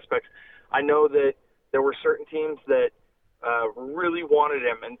more prospects. I know that there were certain teams that really wanted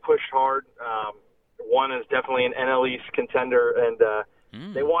him and pushed hard. One is definitely an NL East contender,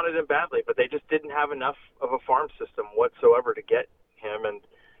 and they wanted him badly, but they just didn't have enough of a farm system whatsoever to get him.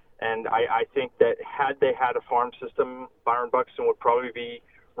 And I think that had they had a farm system, Byron Buxton would probably be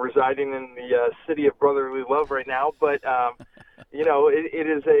residing in the city of brotherly love right now. But it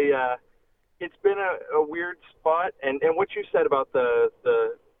is it's been a weird spot. And what you said about the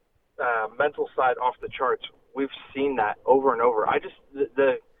mental side off the charts, we've seen that over and over.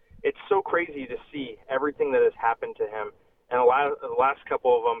 It's so crazy to see everything that has happened to him. And the last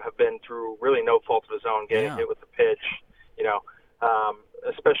couple of them have been through really no fault of his own, getting hit with the pitch,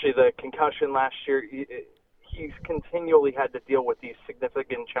 especially the concussion last year. He's continually had to deal with these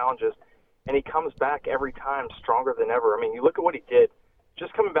significant challenges, and he comes back every time stronger than ever. I mean, you look at what he did,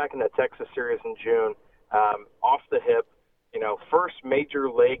 just coming back in that Texas series in June, off the hip, first major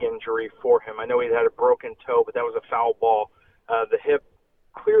leg injury for him. I know he'd had a broken toe, but that was a foul ball. The hip,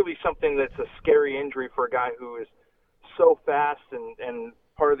 clearly something that's a scary injury for a guy who is so fast, and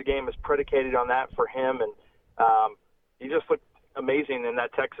part of the game is predicated on that for him. And he just looked amazing in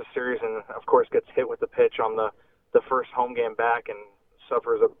that Texas series, and of course gets hit with the pitch on the first home game back and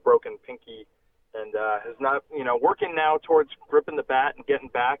suffers a broken pinky, and is not working now towards gripping the bat and getting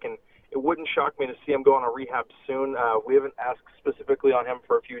back. And it wouldn't shock me to see him go on a rehab soon. We haven't asked specifically on him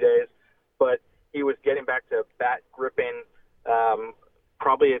for a few days, but he was getting back to bat gripping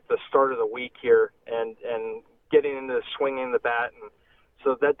probably at the start of the week here, and getting into swinging the bat. And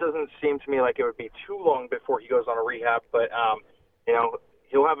so that doesn't seem to me like it would be too long before he goes on a rehab. But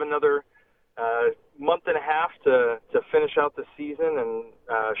he'll have another month and a half to finish out the season and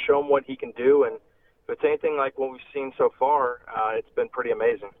show him what he can do. And if it's anything like what we've seen so far, it's been pretty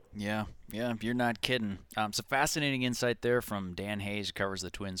amazing. Yeah, you're not kidding. Some fascinating insight there from Dan Hayes, who covers the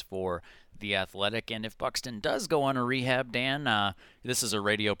Twins for The Athletic. And if Buxton does go on a rehab, Dan, this is a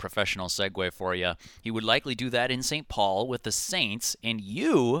radio professional segue for you. He would likely do that in St. Paul with the Saints. And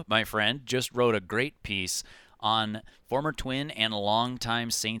you, my friend, just wrote a great piece on former Twin and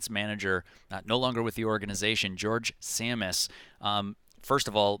longtime Saints manager, no longer with the organization, George Tsamis. First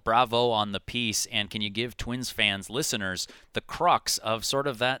of all, bravo on the piece, and can you give Twins fans, listeners, the crux of sort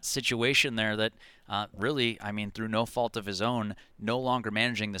of that situation there that really, through no fault of his own, no longer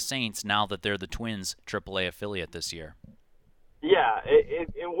managing the Saints now that they're the Twins' AAA affiliate this year? Yeah, it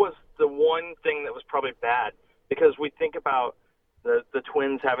was the one thing that was probably bad, because we think about the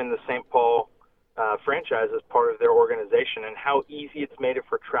Twins having the St. Paul franchise as part of their organization and how easy it's made it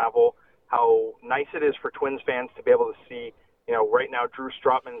for travel, how nice it is for Twins fans to be able to see. Right now Drew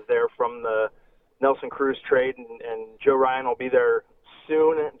Strotman's there from the Nelson Cruz trade, and Joe Ryan will be there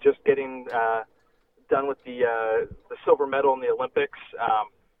soon, just getting done with the silver medal in the Olympics.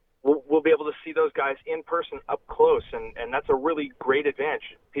 We'll be able to see those guys in person up close, and that's a really great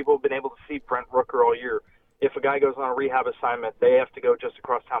advantage. People have been able to see Brent Rooker all year. If a guy goes on a rehab assignment, they have to go just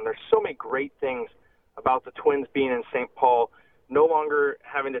across town. There's so many great things about the Twins being in St. Paul, no longer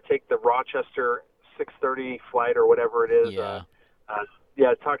having to take the Rochester 6:30 flight or whatever it is.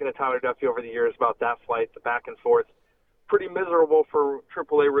 Talking to Tyler Duffy over the years about that flight, the back and forth. Pretty miserable for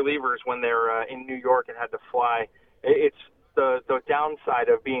AAA relievers when they're in New York and had to fly. It's the downside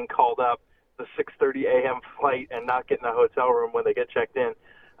of being called up the 6:30 a.m. flight and not getting a hotel room when they get checked in.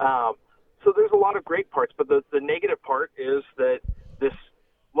 So there's a lot of great parts, but the negative part is that this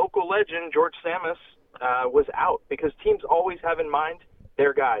local legend, George Tsamis, was out, because teams always have in mind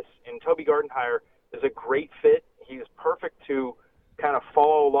their guys. And Toby Gardenhire is a great fit. He's perfect to kind of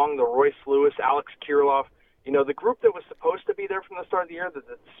follow along the Royce Lewis, Alex Kirilloff, the group that was supposed to be there from the start of the year, that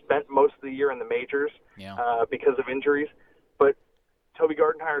spent most of the year in the majors because of injuries. But Toby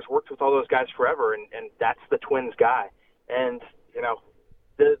Gardenhire's worked with all those guys forever, and that's the Twins guy. And,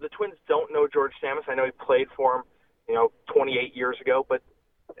 the Twins don't know George Tsamis. I know he played for him, 28 years ago, but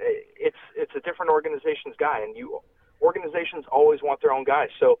it's a different organization's guy, and organizations always want their own guys.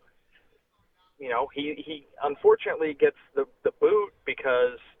 So, he unfortunately gets the boot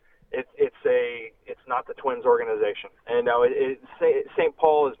because it's not the Twins organization. And St.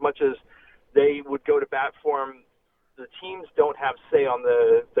 Paul, as much as they would go to bat for him, the teams don't have say on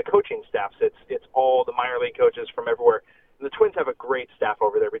the coaching staffs. It's all the minor league coaches from everywhere. And the Twins have a great staff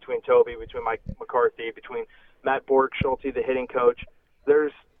over there, between Toby, between Mike McCarthy, between Matt Borg-Schulte, the hitting coach. There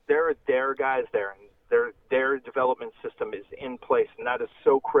are their guys there, and their development system is in place, and that is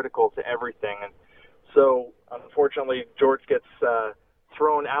so critical to everything. And so, unfortunately, George gets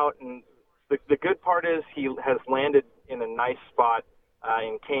thrown out, and the good part is he has landed in a nice spot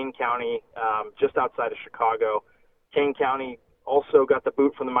in Kane County, just outside of Chicago. Kane County also got the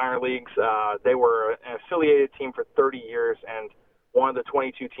boot from the minor leagues. They were an affiliated team for 30 years, and one of the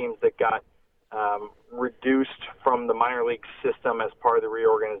 22 teams that got reduced from the minor league system as part of the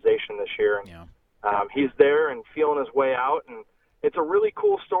reorganization this year. And he's there and feeling his way out, and it's a really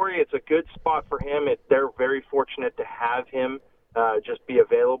cool story. It's a good spot for him. They're very fortunate to have him just be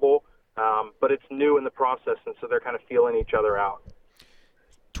available. But it's new in the process, and so they're kind of feeling each other out.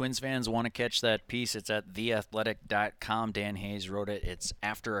 Twins fans want to catch that piece. It's at theathletic.com. Dan Hayes wrote it. It's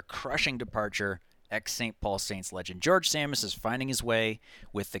after a crushing departure, ex-St. Paul Saints legend George Samus is finding his way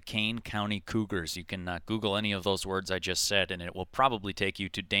with the Kane County Cougars. You can Google any of those words I just said, and it will probably take you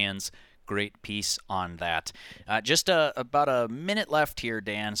to Dan's great piece on that. Just about a minute left here,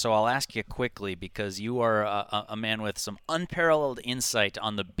 Dan, so I'll ask you quickly because you are a man with some unparalleled insight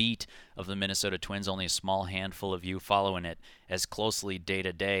on the beat of the Minnesota Twins, only a small handful of you following it as closely day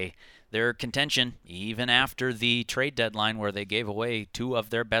to day. Their contention, even after the trade deadline where they gave away 2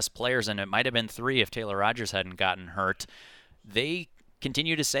 of their best players, and it might have been 3 if Taylor Rogers hadn't gotten hurt, they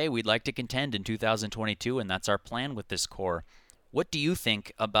continue to say we'd like to contend in 2022, and that's our plan with this core. What do you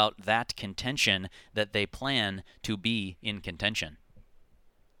think about that contention that they plan to be in contention?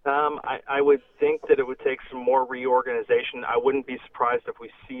 I would think that it would take some more reorganization. I wouldn't be surprised if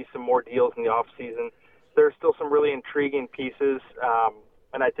we see some more deals in the offseason. There's still some really intriguing pieces,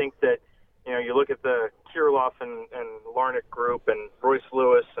 and I think that you look at the Kirilloff and Larnach group and Royce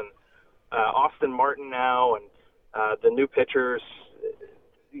Lewis and Austin Martin now and the new pitchers.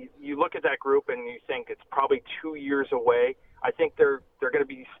 You look at that group and you think it's probably 2 years away. I think they're going to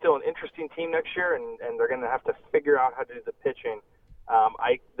be still an interesting team next year, and they're going to have to figure out how to do the pitching.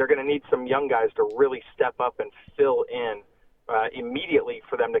 They're going to need some young guys to really step up and fill in immediately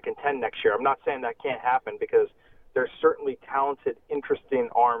for them to contend next year. I'm not saying that can't happen because there's certainly talented, interesting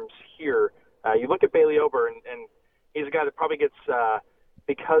arms here. You look at Bailey Ober, and he's a guy that probably gets,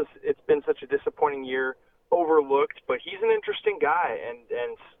 because it's been such a disappointing year, overlooked, but he's an interesting guy,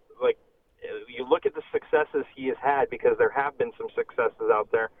 and like, you look at the successes he has had, because there have been some successes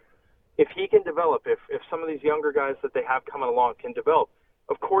out there. If he can develop, if some of these younger guys that they have coming along can develop,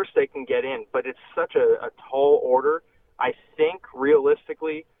 of course they can get in, but it's such a tall order. I think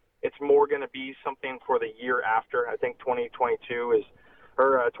realistically it's more going to be something for the year after. I think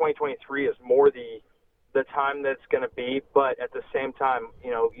 2023 is more the time that's going to be, but at the same time,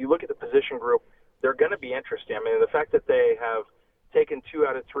 you look at the position group, they're going to be interesting. I mean, the fact that they have taken 2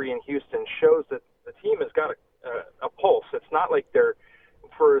 out of 3 in Houston shows that the team has got a pulse. It's not like they're,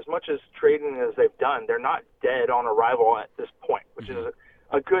 for as much as trading as they've done, they're not dead on arrival at this point, which is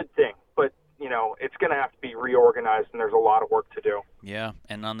a good thing. But, it's going to have to be reorganized, and there's a lot of work to do. Yeah,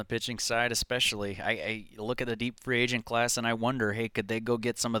 and on the pitching side especially, I look at the deep free agent class and I wonder, hey, could they go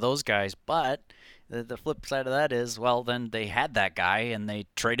get some of those guys? But the flip side of that is, well, then they had that guy and they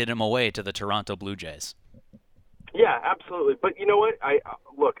traded him away to the Toronto Blue Jays. Yeah, absolutely. But you know what?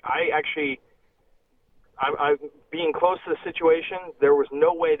 I'm being close to the situation. There was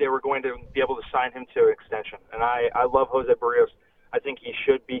no way they were going to be able to sign him to an extension. And I love Jose Barrios. I think he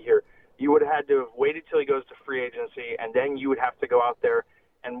should be here. You would have had to have waited till he goes to free agency, and then you would have to go out there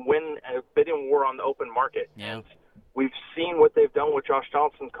and win a bidding war on the open market. Yeah. And we've seen what they've done with Josh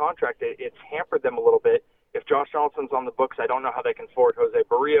Donaldson's contract. It's hampered them a little bit. If Josh Donaldson's on the books, I don't know how they can afford Jose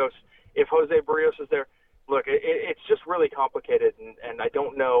Barrios. If Jose Barrios is there, look, it's just really complicated, and I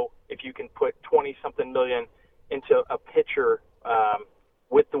don't know if you can put 20-something million into a pitcher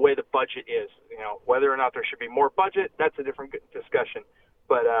with the way the budget is. Whether or not there should be more budget, that's a different discussion.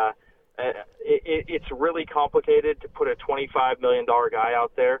 But it's really complicated to put a $25 million guy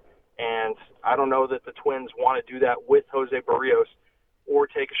out there, and I don't know that the Twins want to do that with Jose Barrios or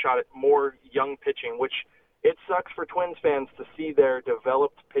take a shot at more young pitching, which it sucks for Twins fans to see their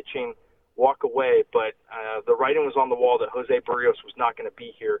developed pitching walk away, but the writing was on the wall that Jose Barrios was not going to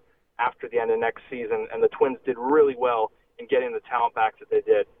be here after the end of next season, and the Twins did really well in getting the talent back that they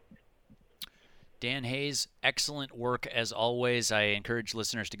did. Dan Hayes, excellent work as always. I encourage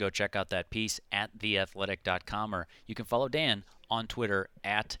listeners to go check out that piece at theathletic.com, or you can follow Dan on Twitter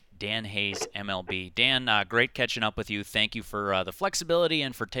at Dan Hayes MLB. Dan, great catching up with you. Thank you for the flexibility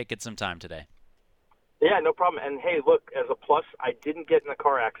and for taking some time today. Yeah, no problem. And hey, look, as a plus, I didn't get in a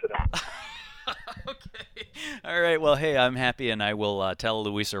car accident. Okay. All right. Well, hey, I'm happy, and I will tell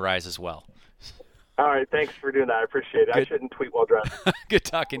Luis Arraez as well. All right. Thanks for doing that. I appreciate it. Good. I shouldn't tweet while driving. Good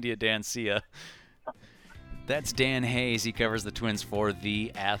talking to you, Dan. See ya. That's Dan Hayes. He covers the Twins for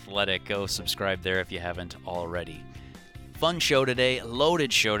The Athletic. Go subscribe there if you haven't already. Fun show today,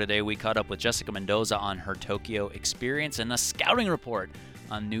 loaded show today. We caught up with Jessica Mendoza on her Tokyo experience and a scouting report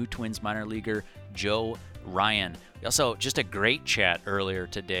on new Twins minor leaguer Joe Ryan. Also, just a great chat earlier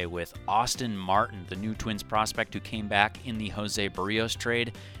today with Austin Martin, the new Twins prospect who came back in the Jose Barrios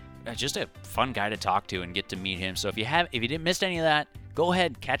trade. Just a fun guy to talk to and get to meet him. So if you didn't miss any of that, go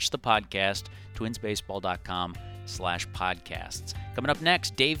ahead, catch the podcast, twinsbaseball.com/podcasts. Coming up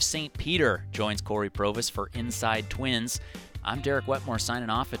next, Dave St. Peter joins Corey Provis for Inside Twins. I'm Derek Wetmore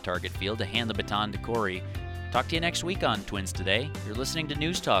signing off at Target Field to hand the baton to Corey. Talk to you next week on Twins Today. You're listening to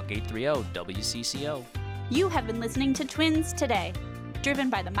News Talk 830 WCCO. You have been listening to Twins Today,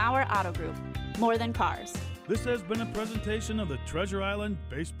 driven by the Mauer Auto Group. More than cars. This has been a presentation of the Treasure Island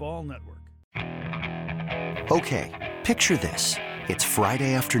Baseball Network. Okay, picture this. It's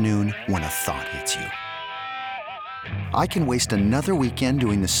Friday afternoon when a thought hits you. I can waste another weekend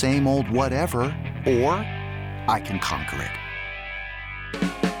doing the same old whatever, or I can conquer it.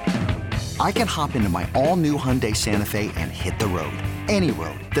 I can hop into my all-new Hyundai Santa Fe and hit the road. Any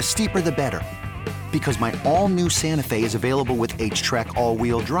road. The steeper the better. Because my all-new Santa Fe is available with H-Track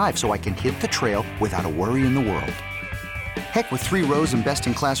all-wheel drive, so I can hit the trail without a worry in the world. Heck, with 3 rows and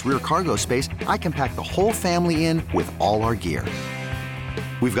best-in-class rear cargo space, I can pack the whole family in with all our gear.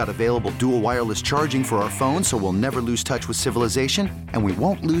 We've got available dual wireless charging for our phones, so we'll never lose touch with civilization, and we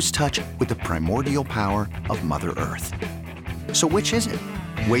won't lose touch with the primordial power of Mother Earth. So which is it?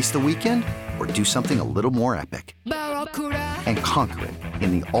 Waste the weekend or do something a little more epic? And conquer it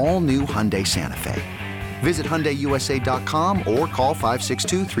in the all-new Hyundai Santa Fe. Visit HyundaiUSA.com or call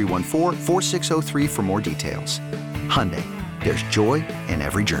 562-314-4603 for more details. Hyundai, there's joy in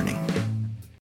every journey.